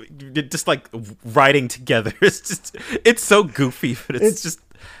them just like riding together. It's so goofy, but it's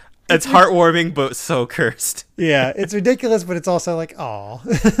heartwarming, but so cursed. Yeah, it's ridiculous, but it's also like, aw.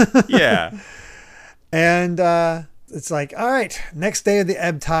 Yeah. And it's like, all right, next day of the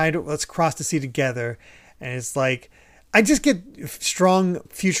ebb tide, let's cross the sea together. And it's like, I just get strong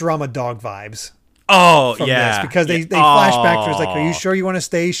Futurama dog vibes. Oh, from yeah. this because they flash back to it's like, are you sure you want to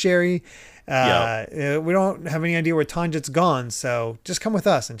stay, Sherry? We don't have any idea where Tanjit's gone, so just come with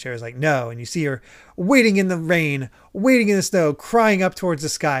us. And Sherry's like, no. And you see her waiting in the rain, waiting in the snow, crying up towards the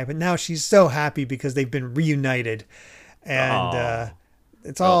sky. But now she's so happy because they've been reunited. And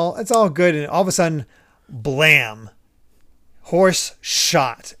it's all good. And all of a sudden, blam. Horse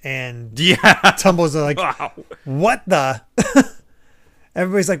shot and tumbles like, wow. What the?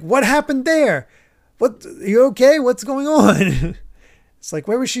 Everybody's like, what happened there? What? Are you okay? What's going on? It's like,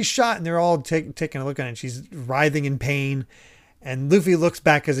 where was she shot? And they're all taking a look at it. And she's writhing in pain. And Luffy looks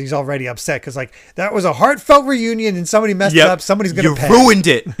back because he's already upset because like that was a heartfelt reunion and somebody messed it up. Somebody's gonna pay. You ruined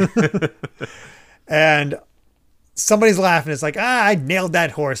it. And somebody's laughing. It's like, I nailed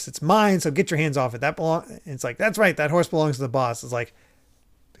that horse. It's mine. So get your hands off it. It's like, that's right. That horse belongs to the boss. It's like,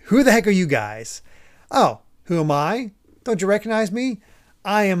 who the heck are you guys? Oh, who am I? Don't you recognize me?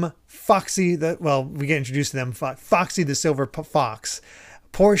 I am Foxy. We get introduced to them. Foxy the Silver Fox,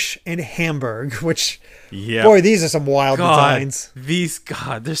 Porsche and Hamburg, which, boy, these are some wild designs.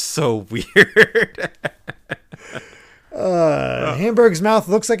 They're so weird. Hamburg's mouth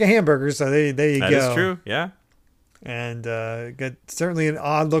looks like a hamburger. So there you go. That is true. Yeah. And certainly an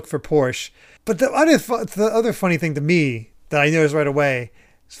odd look for Porsche. But the other funny thing to me that I noticed right away,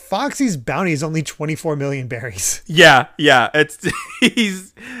 Foxy's bounty is only 24 million berries. Yeah.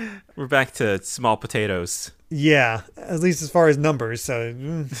 We're back to small potatoes. Yeah, at least as far as numbers. So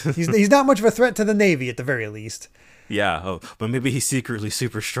he's not much of a threat to the Navy at the very least. Yeah, but maybe he's secretly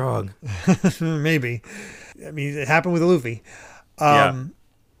super strong. Maybe. I mean, it happened with Luffy.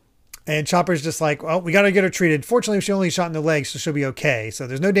 And Chopper's just like, well, we got to get her treated. Fortunately, she only shot in the leg, so she'll be okay. So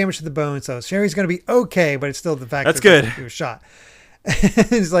there's no damage to the bone. So Sherry's going to be okay, but it's still the fact that's good. She was shot. And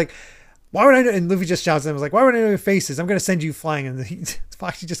he's like, why would I know? And Luffy just shouts at him, like, why would I know your faces? I'm going to send you flying. And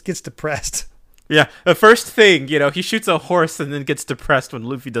Foxy just gets depressed. Yeah, the first thing, he shoots a horse and then gets depressed when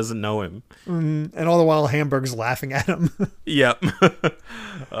Luffy doesn't know him. Mm-hmm. And all the while, Hamburg's laughing at him. Yep.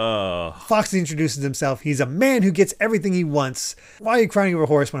 Foxy introduces himself. He's a man who gets everything he wants. Why are you crying over a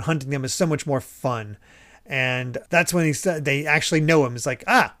horse when hunting them is so much more fun? And that's when they actually know him. It's like,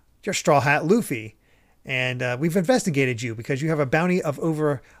 you're Straw Hat Luffy. And we've investigated you because you have a bounty of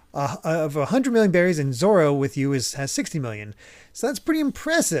over 100 million berries, and Zoro with you has 60 million. So that's pretty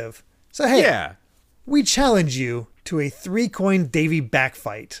impressive. So, hey, we challenge you to a 3-coin Davy back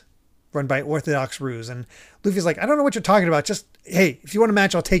fight run by Orthodox Ruse. And Luffy's like, I don't know what you're talking about. Just, hey, if you want a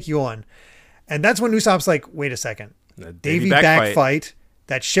match, I'll take you on. And that's when Usopp's like, wait a second. Davy back fight,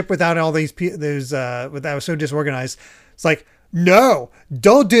 that ship without all that was so disorganized. It's like, no,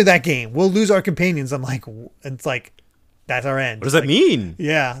 don't do that game. We'll lose our companions. I'm like, it's like, that's our end. What does that mean?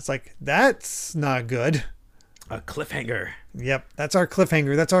 Yeah, it's like, that's not good. A cliffhanger. Yep, that's our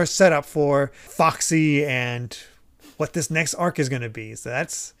cliffhanger. That's our setup for Foxy and what this next arc is going to be. So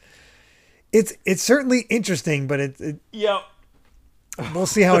it's certainly interesting, but we'll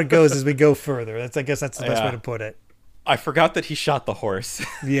see how it goes as we go further. I guess that's the best way to put it. I forgot that he shot the horse.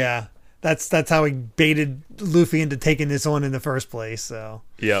 Yeah, That's how he baited Luffy into taking this on in the first place. So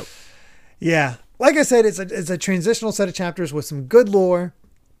yep. Yeah. Like I said, it's a transitional set of chapters with some good lore,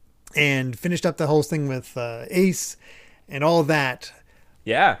 and finished up the whole thing with Ace and all that.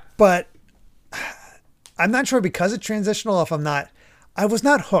 Yeah. But I'm not sure, because it's transitional, I was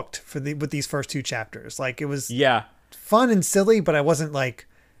not hooked with these first two chapters. Like, it was fun and silly, but I wasn't like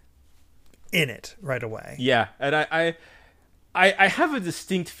in it right away. Yeah. And I have a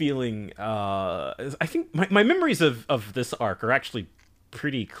distinct feeling, I think my memories of this arc are actually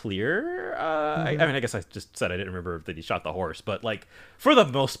pretty clear. I mean, I guess I just said I didn't remember that he shot the horse, but like for the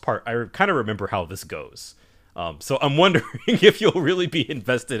most part, I kind of remember how this goes. So I'm wondering if you'll really be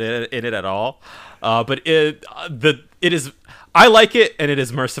invested in it at all. But it is, I like it, and it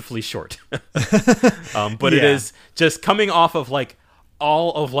is mercifully short. But it is just coming off of like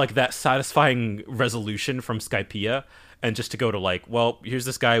all of like that satisfying resolution from Skypiea. And just to go to like, well, here's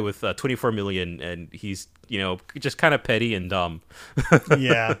this guy with 24 million, and he's, just kind of petty and dumb.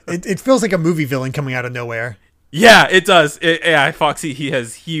 Yeah, it feels like a movie villain coming out of nowhere. Yeah, it does. Foxy, he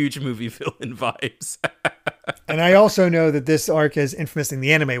has huge movie villain vibes. And I also know that this arc is infamous in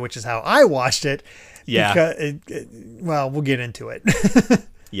the anime, which is how I watched it. Yeah. Well, we'll get into it.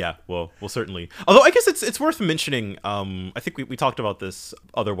 Yeah, well, certainly. Although I guess it's worth mentioning. I think we talked about this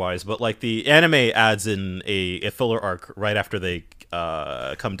otherwise, but like the anime adds in a filler arc right after they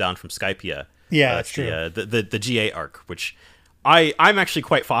come down from Skypiea. Yeah, that's true. The GA arc, which I'm actually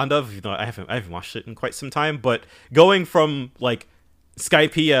quite fond of. Even though I haven't watched it in quite some time, but going from like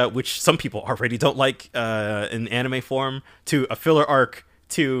Skypiea, which some people already don't like in anime form, to a filler arc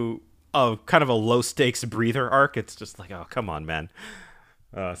to a kind of a low stakes breather arc, it's just like, oh, come on, man.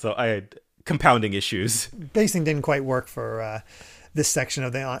 So I had compounding issues. Pacing didn't quite work for this section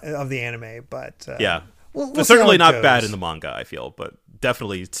of the anime, but yeah, we'll it's certainly not bad in the manga, I feel, but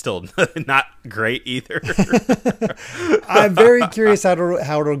definitely still not great either. I'm very curious how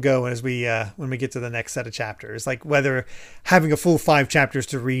it'll go as we when we get to the next set of chapters. Like whether having a full 5 chapters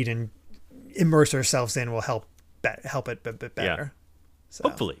to read and immerse ourselves in will help it a bit better. Yeah. So,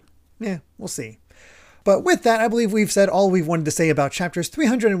 hopefully. Yeah, we'll see. But with that, I believe we've said all we've wanted to say about chapters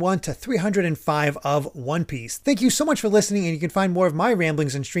 301 to 305 of One Piece. Thank you so much for listening, and you can find more of my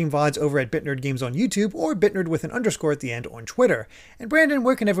ramblings and stream VODs over at BitNerd Games on YouTube, or BitNerd with an underscore at the end on Twitter. And Brandon,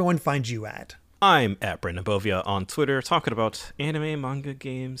 where can everyone find you at? I'm at Brandon Bovia on Twitter, talking about anime, manga,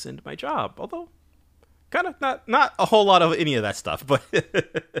 games, and my job. Although, kind of not a whole lot of any of that stuff, but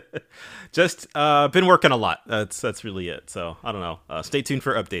just been working a lot. That's really it. So I don't know. Stay tuned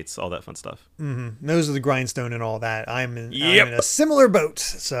for updates, all that fun stuff. Mm-hmm. Those are the grindstone and all that. I'm in a similar boat.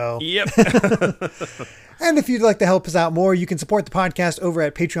 So yep. And if you'd like to help us out more, you can support the podcast over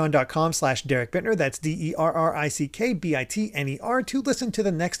at patreon.com/Derek Bittner. That's DERRICKBITNER to listen to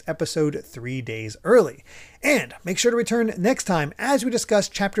the next episode 3 days early. And make sure to return next time as we discuss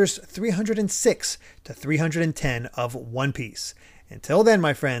chapters 306 to 310 of One Piece. Until then,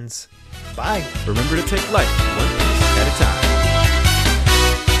 my friends, bye. Remember to take life one piece at a time.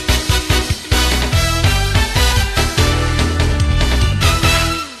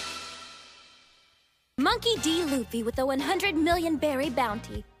 Monkey D. Luffy with a 100 million berry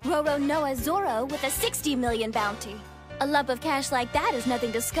bounty. Roro Noah Zoro with a 60 million bounty. A lump of cash like that is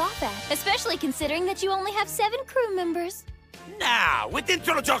nothing to scoff at, especially considering that you only have 7 crew members. Now, with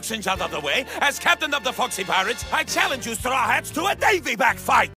introductions out of the way, as captain of the Foxy Pirates, I challenge you Straw Hats to a Davy back fight!